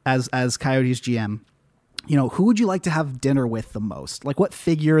hired as Coyotes GM, who would you like to have dinner with the most? Like, what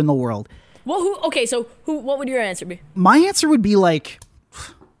figure in the world? Well, what would your answer be? My answer would be I'm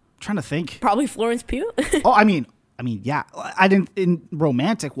trying to think. Probably Florence Pugh. Oh, I mean, yeah. I didn't, in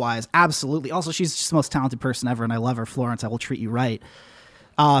romantic wise, absolutely. Also, she's just the most talented person ever, and I love her. Florence, I will treat you right.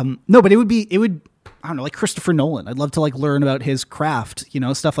 No, but it would, I don't know, like Christopher Nolan. I'd love to learn about his craft,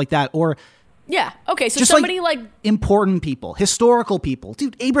 stuff like that. Or Yeah. Okay. So just somebody like important people, historical people,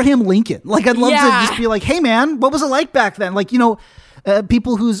 dude. Abraham Lincoln. Like, I'd love to just be like, hey, man, what was it like back then? Like,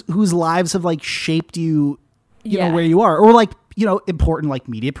 people whose lives have like shaped you, you know, where you are, or like, important like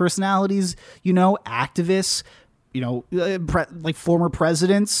media personalities, activists, like former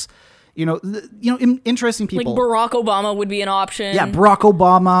presidents, interesting people. Like Barack Obama would be an option. Yeah, Barack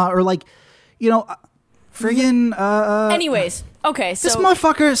Obama, or like, friggin'. Anyways, okay, so this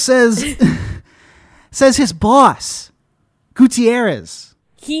motherfucker says his boss, Gutierrez.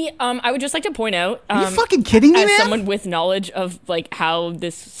 I would just like to point out. Are you fucking kidding me, as man? someone with knowledge of like how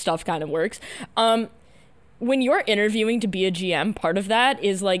this stuff kind of works, when you're interviewing to be a GM, part of that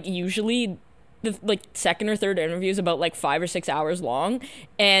is like usually the like second or third interview is about like 5 or 6 hours long,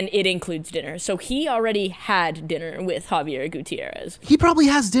 and it includes dinner. So he already had dinner with Javier Gutierrez. He probably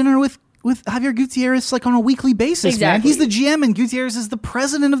has dinner with Javier Gutierrez like on a weekly basis, man. He's the GM and Gutierrez is the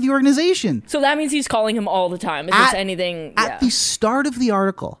president of the organization. So that means he's calling him all the time. If there's anything... At the start of the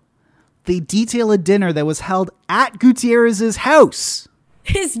article, they detail a dinner that was held at Gutierrez's house.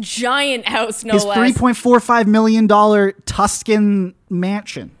 His giant house, no less. His $3.45 million Tuscan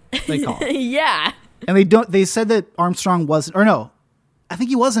mansion, they call it. Yeah. And they said that Armstrong wasn't, or no, I think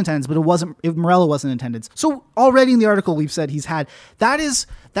he was in attendance, but Morello wasn't in attendance. So already in the article we've said he's had, that is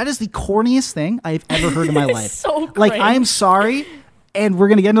the corniest thing I've ever heard in my life. So cringe. Like, I am sorry, and we're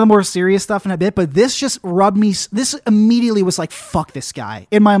going to get into the more serious stuff in a bit, but this just rubbed me, this immediately was like, fuck this guy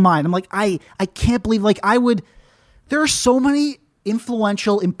in my mind. I'm like, I can't believe, like, there are so many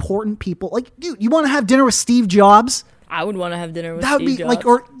influential, important people. Like, dude, you want to have dinner with Steve Jobs? I would want to have dinner with Steve Jobs. Like,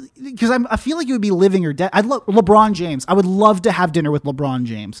 or because I feel like you would be living or dead. I'd love LeBron James. I would love to have dinner with LeBron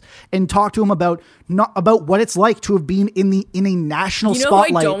James and talk to him about what it's like to have been in a national spotlight.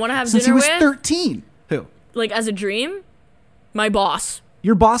 Who I don't want to have since dinner he was with? 13. Who? Like, as a dream, my boss.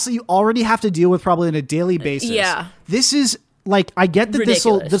 Your boss that you already have to deal with probably on a daily basis. Yeah. This is like, I get that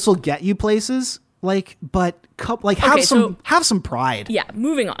this will get you places. Like, but like have some pride. Yeah,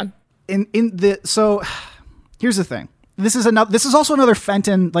 moving on. So here's the thing. This is also another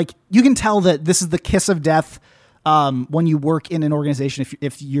Fenton. Like, you can tell that this is the kiss of death when you work in an organization.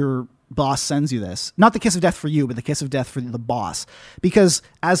 If your boss sends you this, not the kiss of death for you, but the kiss of death for the boss, because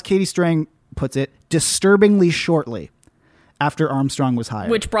as Katie Strang puts it, disturbingly shortly after Armstrong was hired,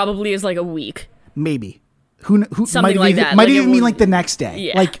 which probably is like a week, maybe. Who something like that might even mean like the next day,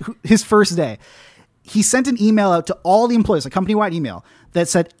 yeah. like his first day. He sent an email out to all the employees, a company-wide email, that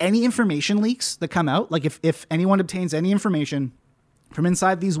said any information leaks that come out, like if anyone obtains any information from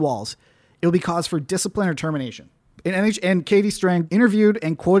inside these walls, it will be cause for discipline or termination. And Katie Strang interviewed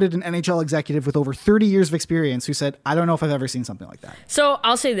and quoted an NHL executive with over 30 years of experience who said, I don't know if I've ever seen something like that. So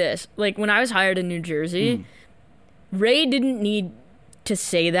I'll say this. Like, when I was hired in New Jersey, Ray didn't need to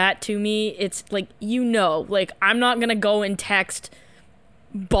say that to me. It's like, like, I'm not going to go and text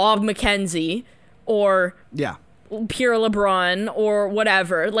Bob McKenzie or Pierre LeBrun or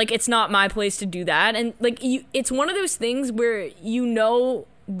whatever. Like, it's not my place to do that. And like, it's one of those things where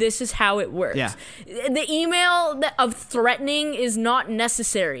this is how it works. Yeah. The email of threatening is not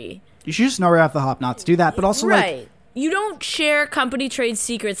necessary. You should just know right off the hop not to do that, but also right. You don't share company trade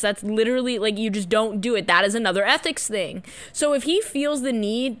secrets. That's literally, like, you just don't do it. That is another ethics thing. So if he feels the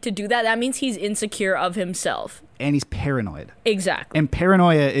need to do that, that means he's insecure of himself. And he's paranoid. Exactly. And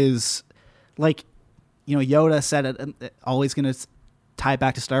paranoia is, like, Yoda said it, always going to tie it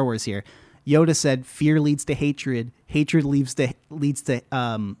back to Star Wars here. Yoda said, fear leads to hatred. Hatred fear leads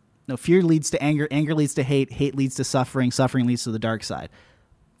to anger. Anger leads to hate. Hate leads to suffering. Suffering leads to the dark side.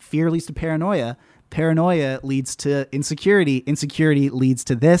 Fear leads to paranoia. Paranoia leads to insecurity. Insecurity leads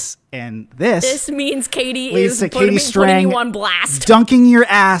to this, and this. This means Katie leads is to Katie Strang putting you on blast. Dunking your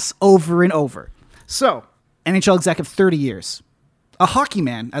ass over and over. So, NHL executive, 30 years. A hockey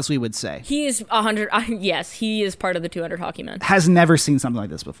man, as we would say. He is 100. Yes, he is part of the 200 hockey men. Has never seen something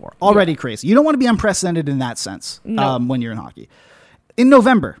like this before. Already crazy. You don't want to be unprecedented in that sense when you're in hockey. In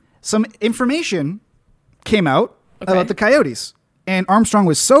November, some information came out about the Coyotes. And Armstrong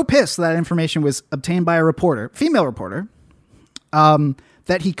was so pissed that information was obtained by a reporter, female reporter,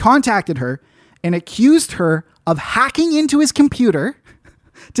 that he contacted her and accused her of hacking into his computer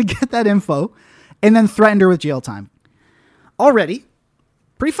to get that info and then threatened her with jail time. Already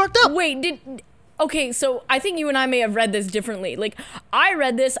pretty fucked up. Wait, okay, so I think you and I may have read this differently. Like, I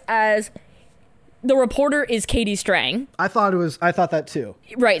read this as the reporter is Katie Strang. I thought that too.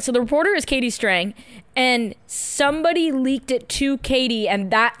 Right, so the reporter is Katie Strang, and somebody leaked it to Katie, and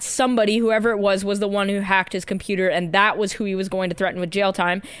that somebody, whoever it was the one who hacked his computer, and that was who he was going to threaten with jail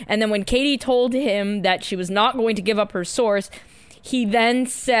time. And then when Katie told him that she was not going to give up her source, he then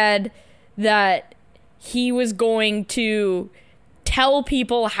said that he was going to tell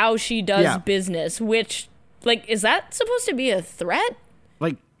people how she does business, which, like, is that supposed to be a threat?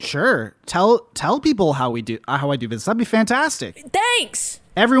 Like, sure. Tell people how I do business. That'd be fantastic. Thanks.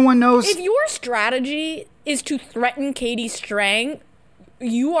 Everyone knows. If your strategy is to threaten Katie Strang,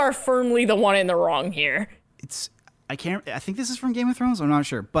 you are firmly the one in the wrong here. I think this is from Game of Thrones. I'm not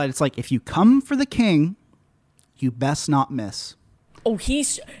sure. But it's like, if you come for the king, you best not miss. Oh,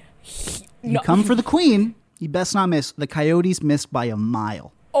 you come for the queen, you best not miss. The Coyotes missed by a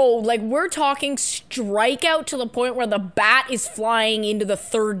mile. Oh, like, we're talking strikeout to the point where the bat is flying into the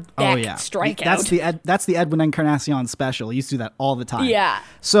third deck. Strikeout. That's the Edwin Encarnacion special. He used to do that all the time. Yeah.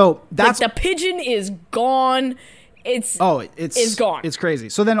 So that's like, the pigeon is gone. It's gone. It's crazy.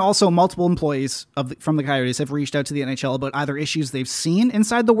 So then also multiple employees from the Coyotes have reached out to the NHL about either issues they've seen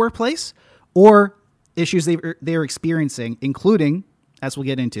inside the workplace or issues they're experiencing, including, as we'll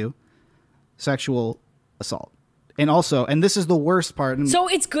get into, sexual assault. And this is the worst part. So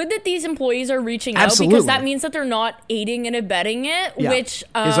it's good that these employees are reaching out, because that means that they're not aiding and abetting it, which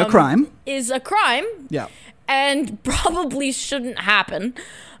is a crime. Yeah. And probably shouldn't happen.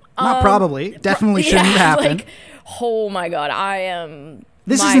 Not probably. Definitely shouldn't happen. Like, oh my God, I am...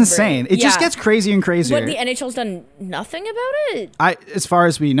 This is insane. It just gets crazier and crazier. But the NHL's done nothing about it? As far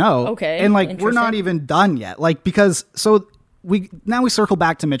as we know. Okay. And like, we're not even done yet. Like, because, so we circle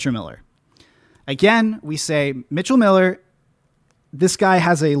back to Mitchell Miller. Again, we say Mitchell Miller, this guy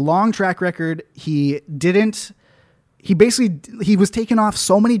has a long track record. He was taken off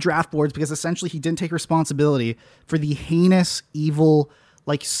so many draft boards because essentially he didn't take responsibility for the heinous, evil,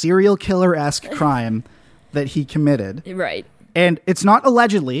 like serial killer-esque crime that he committed. Right. And it's not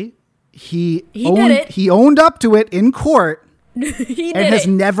allegedly. He did it. He owned up to it in court and has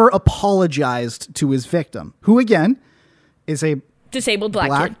never apologized to his victim, who again is a disabled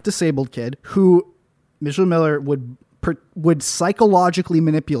black disabled kid who Mitchell Miller would psychologically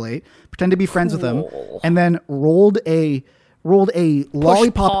manipulate, pretend to be friends with him, and then rolled a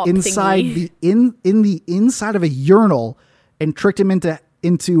lollipop inside in the inside of a urinal and tricked him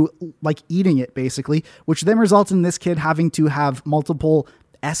into like eating it, basically, which then results in this kid having to have multiple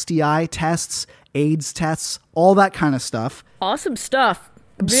STI tests, AIDS tests, all that kind of stuff. Awesome stuff.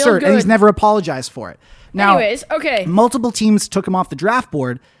 Absurd. And he's never apologized for it. Now, anyways, okay. Multiple teams took him off the draft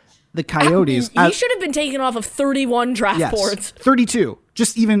board. The Coyotes. He should have been taken off of 31 draft boards. 32.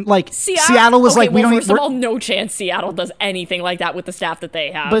 Just even like Seattle was like, we don't. First of all, no chance Seattle does anything like that with the staff that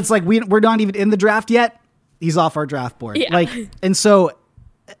they have. But it's like we're not even in the draft yet. He's off our draft board. Yeah. Like, and so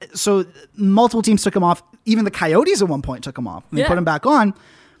multiple teams took him off. Even the Coyotes at one point took him off and they put him back on.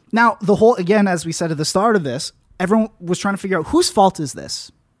 Now again, as we said at the start of this, everyone was trying to figure out whose fault is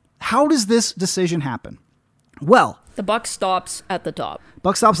this. How does this decision happen? Well, the buck stops at the top.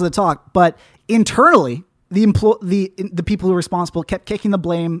 But internally, the people who were responsible kept kicking the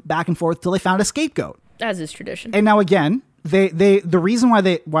blame back and forth till they found a scapegoat. As is tradition. And now again, the reason why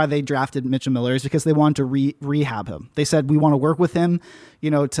they drafted Mitchell Miller is because they wanted to rehab him. They said, we want to work with him,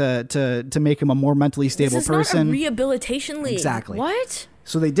 to make him a more mentally stable person. This is not a rehabilitation league. Exactly. What?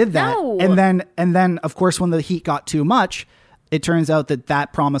 So they did that. No. And then of course, when the heat got too much, it turns out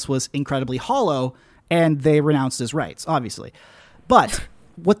that promise was incredibly hollow, and they renounced his rights, obviously. But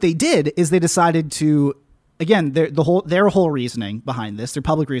what they did is they decided to, again, their whole reasoning behind this, their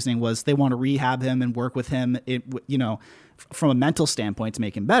public reasoning was they want to rehab him and work with him, from a mental standpoint to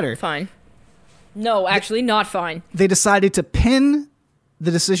make him better. Fine. No, actually not fine. They decided to pin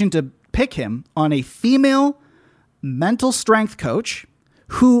the decision to pick him on a female mental strength coach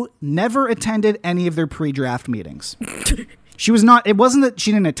who never attended any of their pre-draft meetings. It wasn't that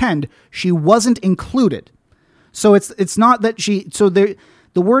she didn't attend, she wasn't included. So it's not that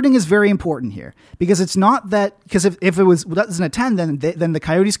the wording is very important here, because it's not that, because if it doesn't attend, then the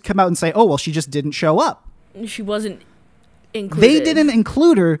Coyotes come out and say, oh, well, she just didn't show up. She wasn't included. They didn't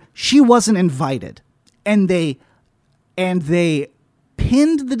include her. She wasn't invited. And they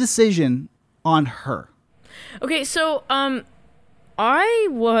pinned the decision on her. Okay, so I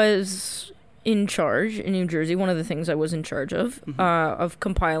was in charge in New Jersey. One of the things I was in charge of, of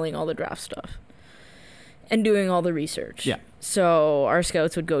compiling all the draft stuff and doing all the research. Yeah. So our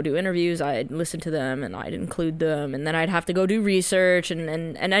scouts would go do interviews. I'd listen to them and I'd include them, and then I'd have to go do research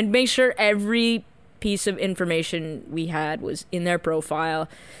and I'd make sure every piece of information we had was in their profile,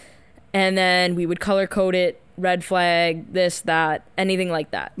 and then we would color code it, red flag, this, that, anything like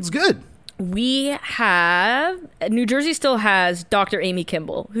that. It's good. New Jersey still has Dr. Amy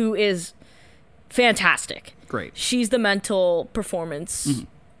Kimball, who is fantastic. Great. She's the mental performance. Mm-hmm.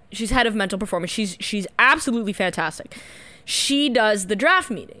 She's head of mental performance. She's absolutely fantastic. she does the draft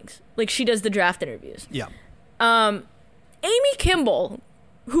meetings. Like, she does the draft interviews. Yeah. Amy Kimball,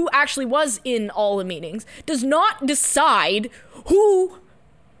 who actually was in all the meetings, does not decide who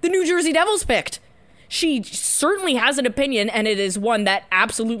the New Jersey Devils picked. She certainly has an opinion, and it is one that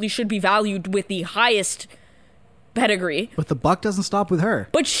absolutely should be valued with the highest pedigree. But the buck doesn't stop with her.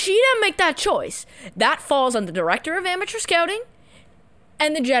 But she didn't make that choice. That falls on the director of amateur scouting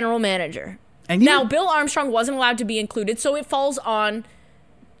and the general manager. And now, Bill Armstrong wasn't allowed to be included, so it falls on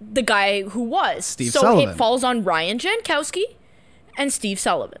the guy who was. Steve Sullivan. So it falls on Ryan Jankowski and Steve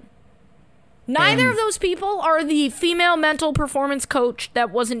Sullivan. Neither of those people are the female mental performance coach that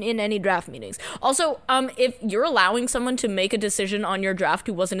wasn't in any draft meetings. Also, if you're allowing someone to make a decision on your draft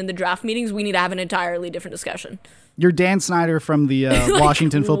who wasn't in the draft meetings, we need to have an entirely different discussion. You're Dan Snyder from the like,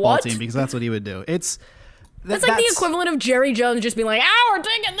 Washington football what? team, because that's what he would do. That's like the equivalent of Jerry Jones just being like, we're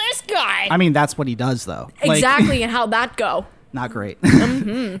taking this guy. I mean, that's what he does, though. Exactly, and how'd that go? Not great.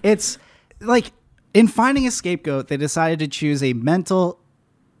 Mm-hmm. It's like, in finding a scapegoat, they decided to choose a mental...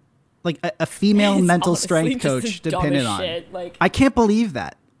 like a female mental strength coach dependent on. Like, I can't believe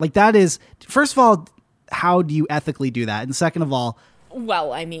that. Like, that is, first of all, how do you ethically do that? And second of all,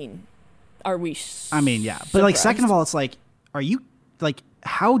 well, I mean, are we? I mean, yeah, but like, second of all, it's like, are you like,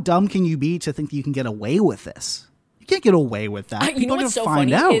 how dumb can you be to think that you can get away with this? You can't get away with that. You know what's so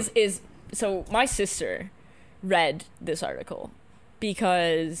funny is so my sister read this article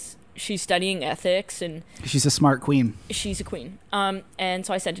because she's studying ethics and she's a smart queen. She's a queen. And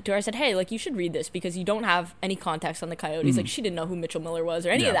so I sent it to her. I said, hey, like, you should read this because you don't have any context on the Coyotes. Like, she didn't know who Mitchell Miller was or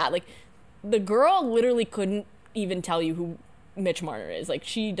any of that. Like, the girl literally couldn't even tell you who Mitch Marner is. Like,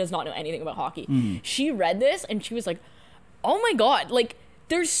 she does not know anything about hockey. She read this and she was like, oh my God, like,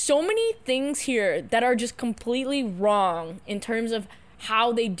 there's so many things here that are just completely wrong in terms of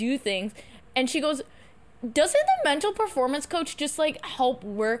how they do things. And she goes, doesn't the mental performance coach just like help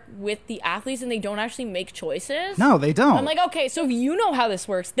work with the athletes and they don't actually make choices? No, they don't. I'm like, okay, so if you know how this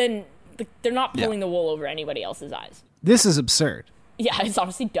works, then they're not pulling the wool over anybody else's eyes. This is absurd. Yeah, it's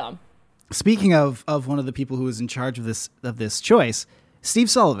honestly dumb. Speaking of one of the people who was in charge of this choice, Steve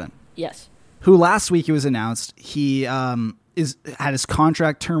Sullivan. Yes. Who last week it was announced he had his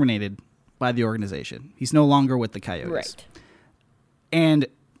contract terminated by the organization. He's no longer with the Coyotes. Right. And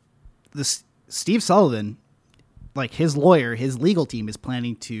Steve Sullivan, like his lawyer, his legal team is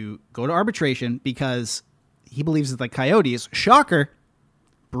planning to go to arbitration because he believes that the Coyotes, shocker,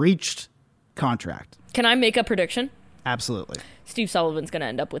 breached contract. Can I make a prediction? Absolutely. Steve Sullivan's going to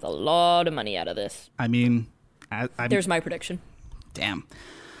end up with a lot of money out of this. I mean, there's my prediction. Damn.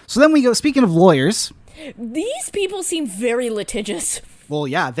 So then we go, speaking of lawyers. These people seem very litigious. Well,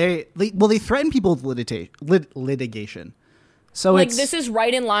 yeah, they threaten people with litigation. So like, this is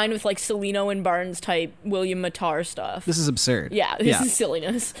right in line with like Celino and Barnes type William Matar stuff. This is absurd. Yeah, this is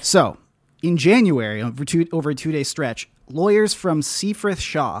silliness. So, in January, over a 2-day stretch, lawyers from Seafrith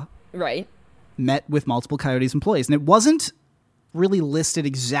Shaw met with multiple Coyotes employees. And it wasn't really listed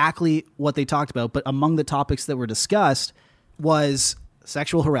exactly what they talked about, but among the topics that were discussed was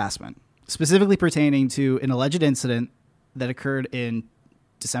sexual harassment, specifically pertaining to an alleged incident that occurred in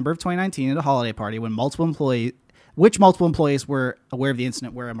December of 2019 at a holiday party when multiple employees were aware of the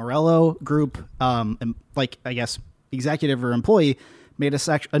incident where a Morello group, like, I guess, executive or employee made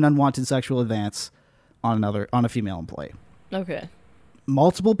an unwanted sexual advance on a female employee. Okay.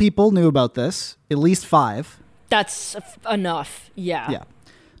 Multiple people knew about this, at least 5. That's enough. Yeah. Yeah.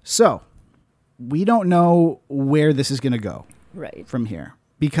 So, we don't know where this is going to go from here,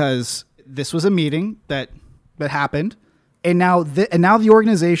 because this was a meeting that happened, and now the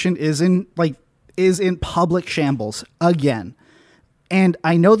organization is in public shambles again. And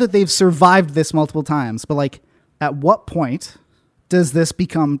I know that they've survived this multiple times, but like, at what point does this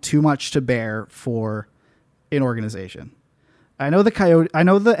become too much to bear for an organization? I know the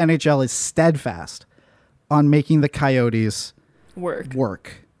NHL is steadfast on making the Coyotes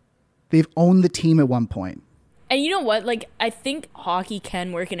work. They've owned the team at one point. And you know what? Like, I think hockey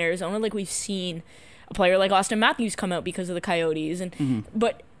can work in Arizona. Like, we've seen a player like Austin Matthews come out because of the Coyotes,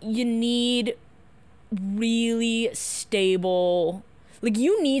 but you need really stable, like,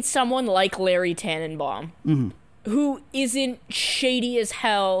 you need someone like Larry Tannenbaum who isn't shady as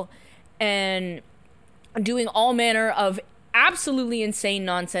hell and doing all manner of absolutely insane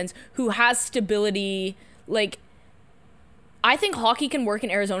nonsense, who has stability. Like, I think hockey can work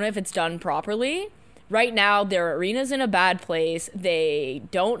in Arizona if it's done properly. Right now, their arena's in a bad place. They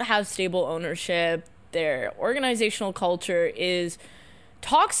don't have stable ownership. Their organizational culture is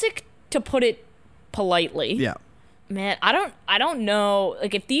toxic, to put it politely. Yeah. Man, I don't know.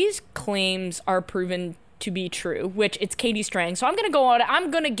 Like, if these claims are proven to be true, which it's Katie Strang. So I'm going to go on. I'm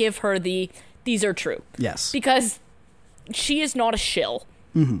going to give her these are true. Yes. Because she is not a shill.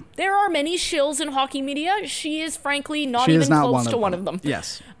 Mm-hmm. There are many shills in hockey media. She is frankly not even close to one of them.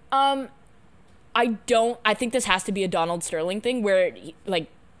 Yes. I think this has to be a Donald Sterling thing where like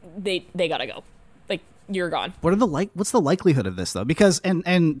they gotta go. Like, you're gone. What's the likelihood of this though? Because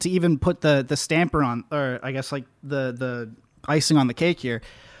and to even put the stamper on, or I guess like the icing on the cake here,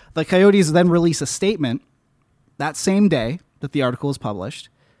 the Coyotes then release a statement that same day that the article is published,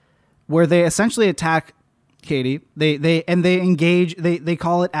 where they essentially attack Katie. They engage. They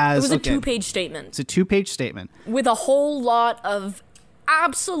call it as it was a 2-page statement. It's a 2-page statement with a whole lot of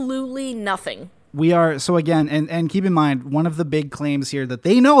absolutely nothing. We are so again, and keep in mind one of the big claims here that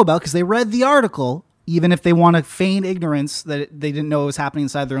they know about because they read the article, even if they want to feign ignorance that they didn't know what was happening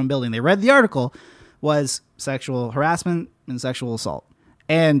inside their own building. They read the article, was sexual harassment and sexual assault,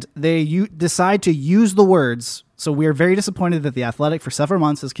 and they decide to use the words. So we are very disappointed that The Athletic for several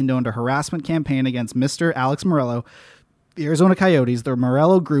months has condoned a harassment campaign against Mr. Alex Morello, the Arizona Coyotes, the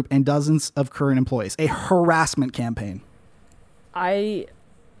Morello Group, and dozens of current employees. A harassment campaign. I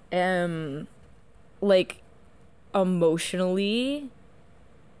am, like, emotionally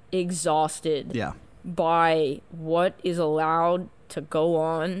exhausted by what is allowed to go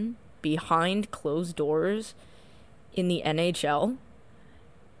on behind closed doors in the NHL.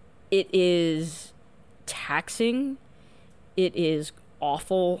 It is taxing, it is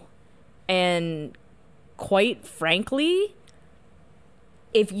awful, and quite frankly,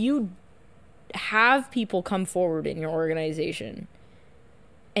 if you have people come forward in your organization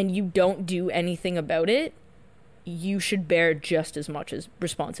and you don't do anything about it, you should bear just as much as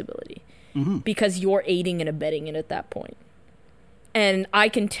responsibility, because you're aiding and abetting it at that point. And I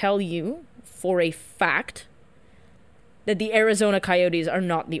can tell you for a fact that the Arizona Coyotes are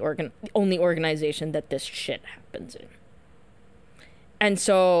not the only organization that this shit happens in. And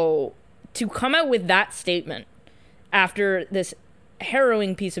so to come out with that statement after this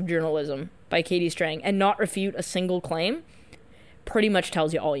harrowing piece of journalism by Katie Strang and not refute a single claim pretty much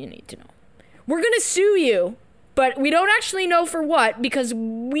tells you all you need to know. We're going to sue you, but we don't actually know for what, because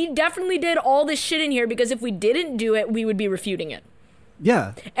we definitely did all this shit in here, because if we didn't do it, we would be refuting it.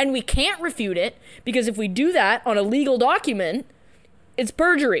 Yeah. And we can't refute it because if we do that on a legal document, it's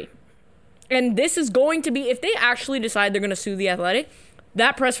perjury. And this is going to be, if they actually decide they're going to sue The Athletic,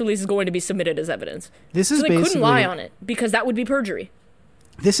 that press release is going to be submitted as evidence. This is so they couldn't lie on it because that would be perjury.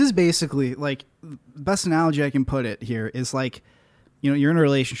 This is basically like, the best analogy I can put it here is like, you know, you're in a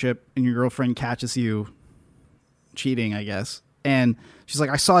relationship and your girlfriend catches you cheating, I guess. And she's like,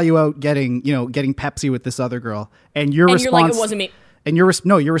 I saw you out getting Pepsi with this other girl. And your response, you're like, it wasn't me. And your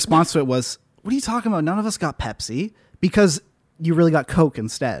response to it was, what are you talking about? None of us got Pepsi, because you really got Coke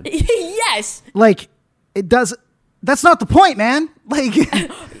instead. Yes. Like, it does. That's not the point, man. Like,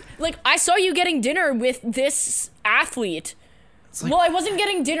 like, I saw you getting dinner with this athlete. Like, well, I wasn't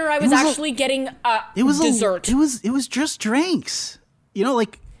getting dinner. I was actually getting dessert. It was just drinks. You know,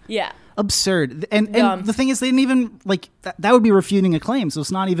 like, yeah. Absurd. And the thing is, they didn't even, like, that would be refuting a claim. So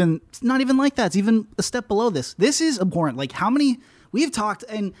it's not even like that. It's even a step below this. This is abhorrent. Like, how many we've talked,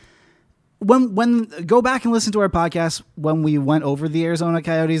 and when go back and listen to our podcast when we went over the Arizona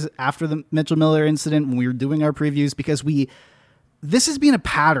Coyotes after the Mitchell Miller incident, when we were doing our previews, because this has been a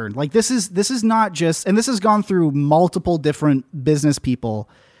pattern. Like, this is not just, and this has gone through multiple different business people.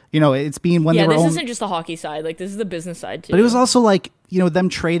 You know, it's been when they were. Yeah, this isn't just the hockey side. Like, this is the business side too. But it was also like, you know, them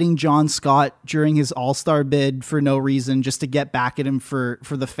trading John Scott during his All-Star bid for no reason, just to get back at him for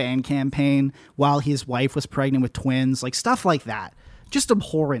the fan campaign while his wife was pregnant with twins, like stuff like that. Just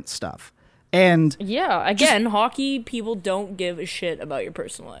abhorrent stuff. And yeah, again, hockey people don't give a shit about your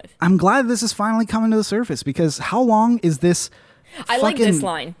personal life. I'm glad this is finally coming to the surface, because how long is this? I like this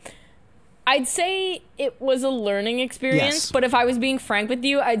line. I'd say it was a learning experience, yes. But if I was being frank with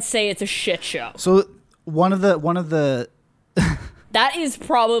you, I'd say it's a shit show. So one of the that is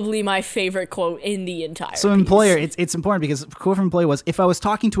probably my favorite quote in the entire piece. Employer, it's important, because the quote from employee was, if I was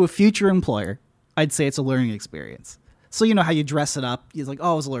talking to a future employer, I'd say it's a learning experience. So you know how you dress it up. It's like,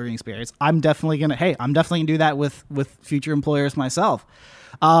 oh, it was a learning experience. I'm definitely gonna do that with future employers myself.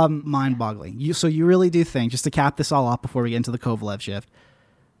 Mind-boggling. So you really do think, just to cap this all off before we get into the Kovalev shift,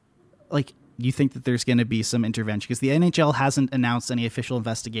 like, you think that there's going to be some intervention? Because the NHL hasn't announced any official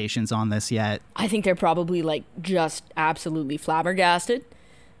investigations on this yet. I think they're probably, like, just absolutely flabbergasted.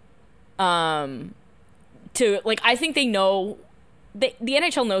 I think they know, the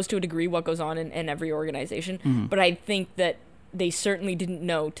NHL knows to a degree what goes on in every organization, mm-hmm. But I think that they certainly didn't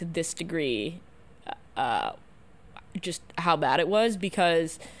know to this degree just how bad it was,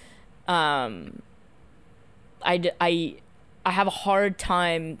 because I have a hard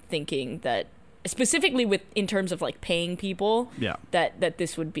time thinking that, specifically in terms of like paying people, that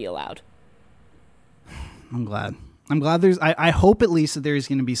this would be allowed. I'm glad there's, I hope at least that there's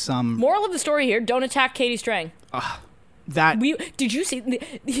going to be some moral of the story here. Don't attack Katie Strang. Did you see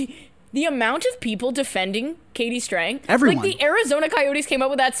the amount of people defending Katie Strang? Everyone. Like the Arizona Coyotes came up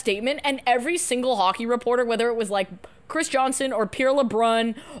with that statement, and every single hockey reporter, whether it was like Chris Johnson or Pierre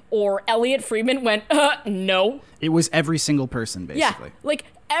LeBrun or Elliot Friedman, went, no. It was every single person, basically. Yeah, like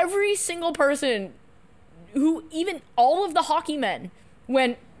every single person who, even all of the hockey men,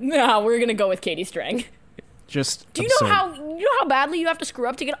 went, nah, we're going to go with Katie Strang. Just Do you absurd. know how badly you have to screw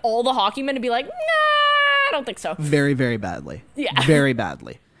up to get all the hockey men to be like, nah, I don't think so. Very, very badly. Yeah. Very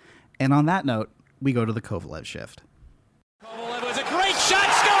badly. And on that note, we go to the Kovalev shift. Kovalev was a great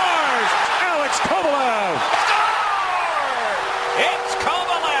shot, scores! Alex Kovalev! Score! It's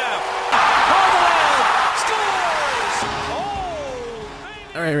Kovalev! Kovalev scores!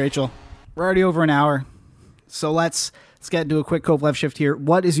 Oh! All right, Rachel. We're already over an hour. So let's get into a quick Kovalev shift here.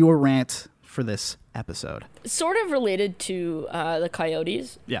 What is your rant for this episode? Sort of related to the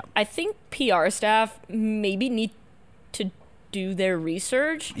Coyotes. Yeah. I think PR staff maybe need to do their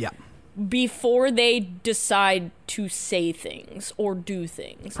research. Yeah. Before they decide to say things or do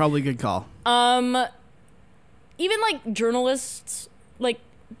things. Probably a good call. Even like journalists, like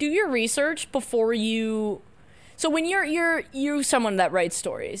do your research before you. So when you're someone that writes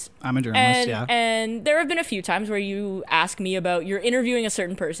stories. I'm a journalist, yeah. And there have been a few times where you ask me about, you're interviewing a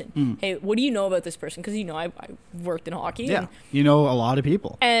certain person. Hey, what do you know about this person? Because I worked in hockey. Yeah, you know a lot of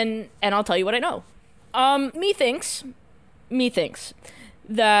people. And I'll tell you what I know. Me thinks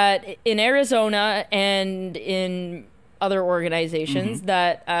that in Arizona and in other organizations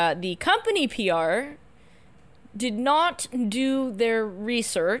that the company PR did not do their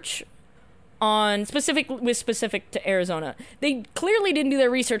research on specific to Arizona. They clearly didn't do their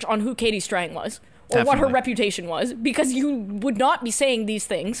research on who Katie Strang was or Definitely. what her reputation was, because you would not be saying these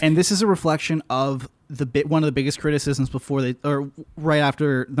things. And this is a reflection of one of the biggest criticisms right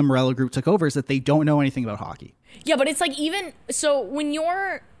after the Morello group took over, is that they don't know anything about hockey. Yeah, but it's like, even so, when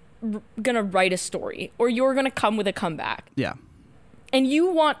you're gonna write a story or you're gonna come with a comeback, Yeah. and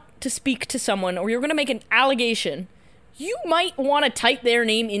you want to speak to someone or you're gonna make an allegation, you might want to type their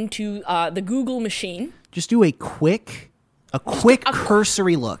name into the Google machine. Just do a quick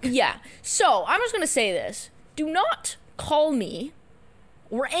cursory look. Yeah. So I'm just gonna say this: do not call me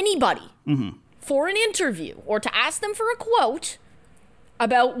or anybody for an interview or to ask them for a quote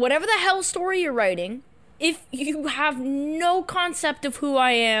about whatever the hell story you're writing if you have no concept of who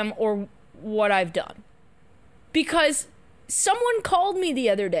I am or what I've done. Because someone called me the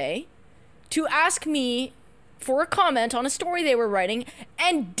other day to ask me for a comment on a story they were writing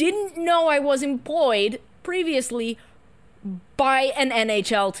and didn't know I was employed previously by an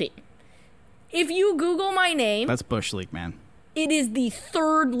NHL team. If you Google my name... That's Bush League, man. It is the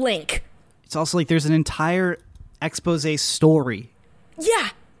third link. It's also like there's an entire expose story. Yeah.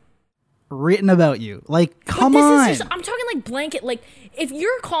 Written about you. Like, come on. I'm talking like blanket. Like, if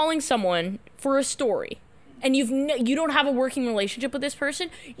you're calling someone for a story and you don't have a working relationship with this person,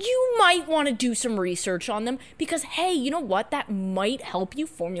 you might want to do some research on them, because, hey, you know what? That might help you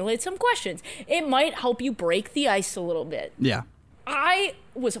formulate some questions. It might help you break the ice a little bit. Yeah. I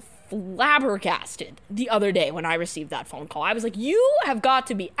was flabbergasted the other day when I received that phone call. I was like, you have got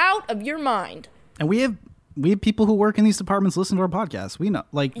to be out of your mind. And we have people who work in these departments listen to our podcast. We know.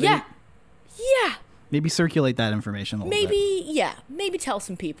 Like, Yeah. Maybe circulate that information a little bit. Maybe tell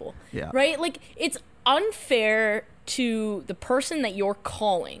some people. Yeah. Right? Like, it's unfair to the person that you're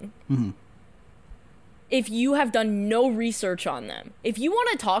calling if you have done no research on them. If you want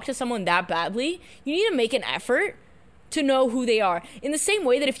to talk to someone that badly, you need to make an effort to know who they are. In the same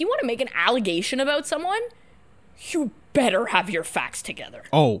way that if you want to make an allegation about someone, you better have your facts together.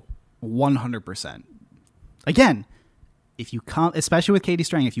 Oh, 100%. Again, if you come, especially with Katie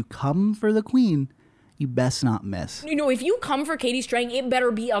Strang, if you come for the queen, you best not miss. You know, if you come for Katie Strang, it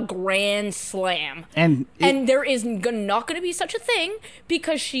better be a grand slam. And there is not going to be such a thing,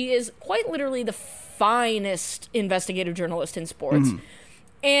 because she is quite literally the finest investigative journalist in sports.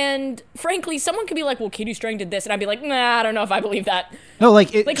 And frankly, someone could be like, well, Katie Strang did this. And I'd be like, nah, I don't know if I believe that. No,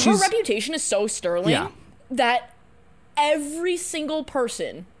 like, her reputation is so sterling that every single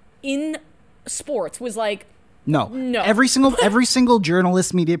person in sports was like, No. Every single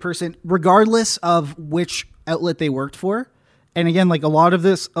journalist, media person, regardless of which outlet they worked for. And again, like, a lot of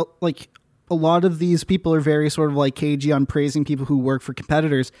these people are very sort of like cagey on praising people who work for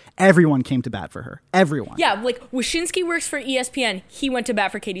competitors. Everyone came to bat for her. Everyone. Yeah, like Wyshynski works for ESPN. He went to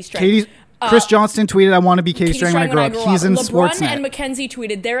bat for Katie Strang. Chris Johnston tweeted, I want to be Katie Strang when I grow up. He's in LeBron Sportsnet. and Mackenzie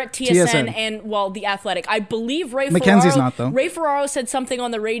tweeted, they're at TSN and, The Athletic. I believe Ray Ferraro said something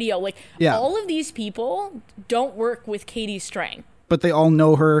on the radio. Like, all of these people don't work with Katie Strang. But they all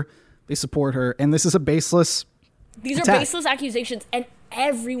know her. They support her. And this is a baseless These attack. are baseless accusations, and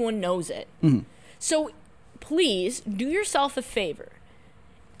everyone knows it. Mm-hmm. So please do yourself a favor.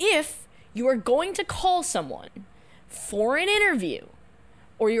 If you are going to call someone for an interview,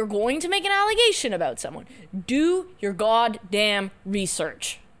 or you're going to make an allegation about someone, do your goddamn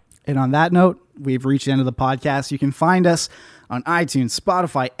research. And on that note, we've reached the end of the podcast. You can find us on iTunes,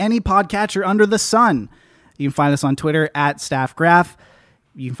 Spotify, any podcatcher under the sun. You can find us on Twitter at StaffGraph.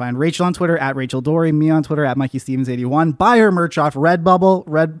 You can find Rachel on Twitter at Rachel Dory, me on Twitter at MikeyStevens81. Buy her merch off Redbubble,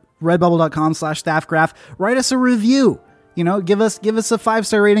 redbubble.com/StaffGraph. Write us a review. You know, give us a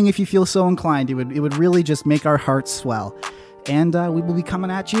 5-star rating if you feel so inclined. It would really just make our hearts swell. And we will be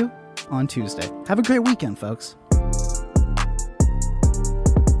coming at you on Tuesday. Have a great weekend, folks.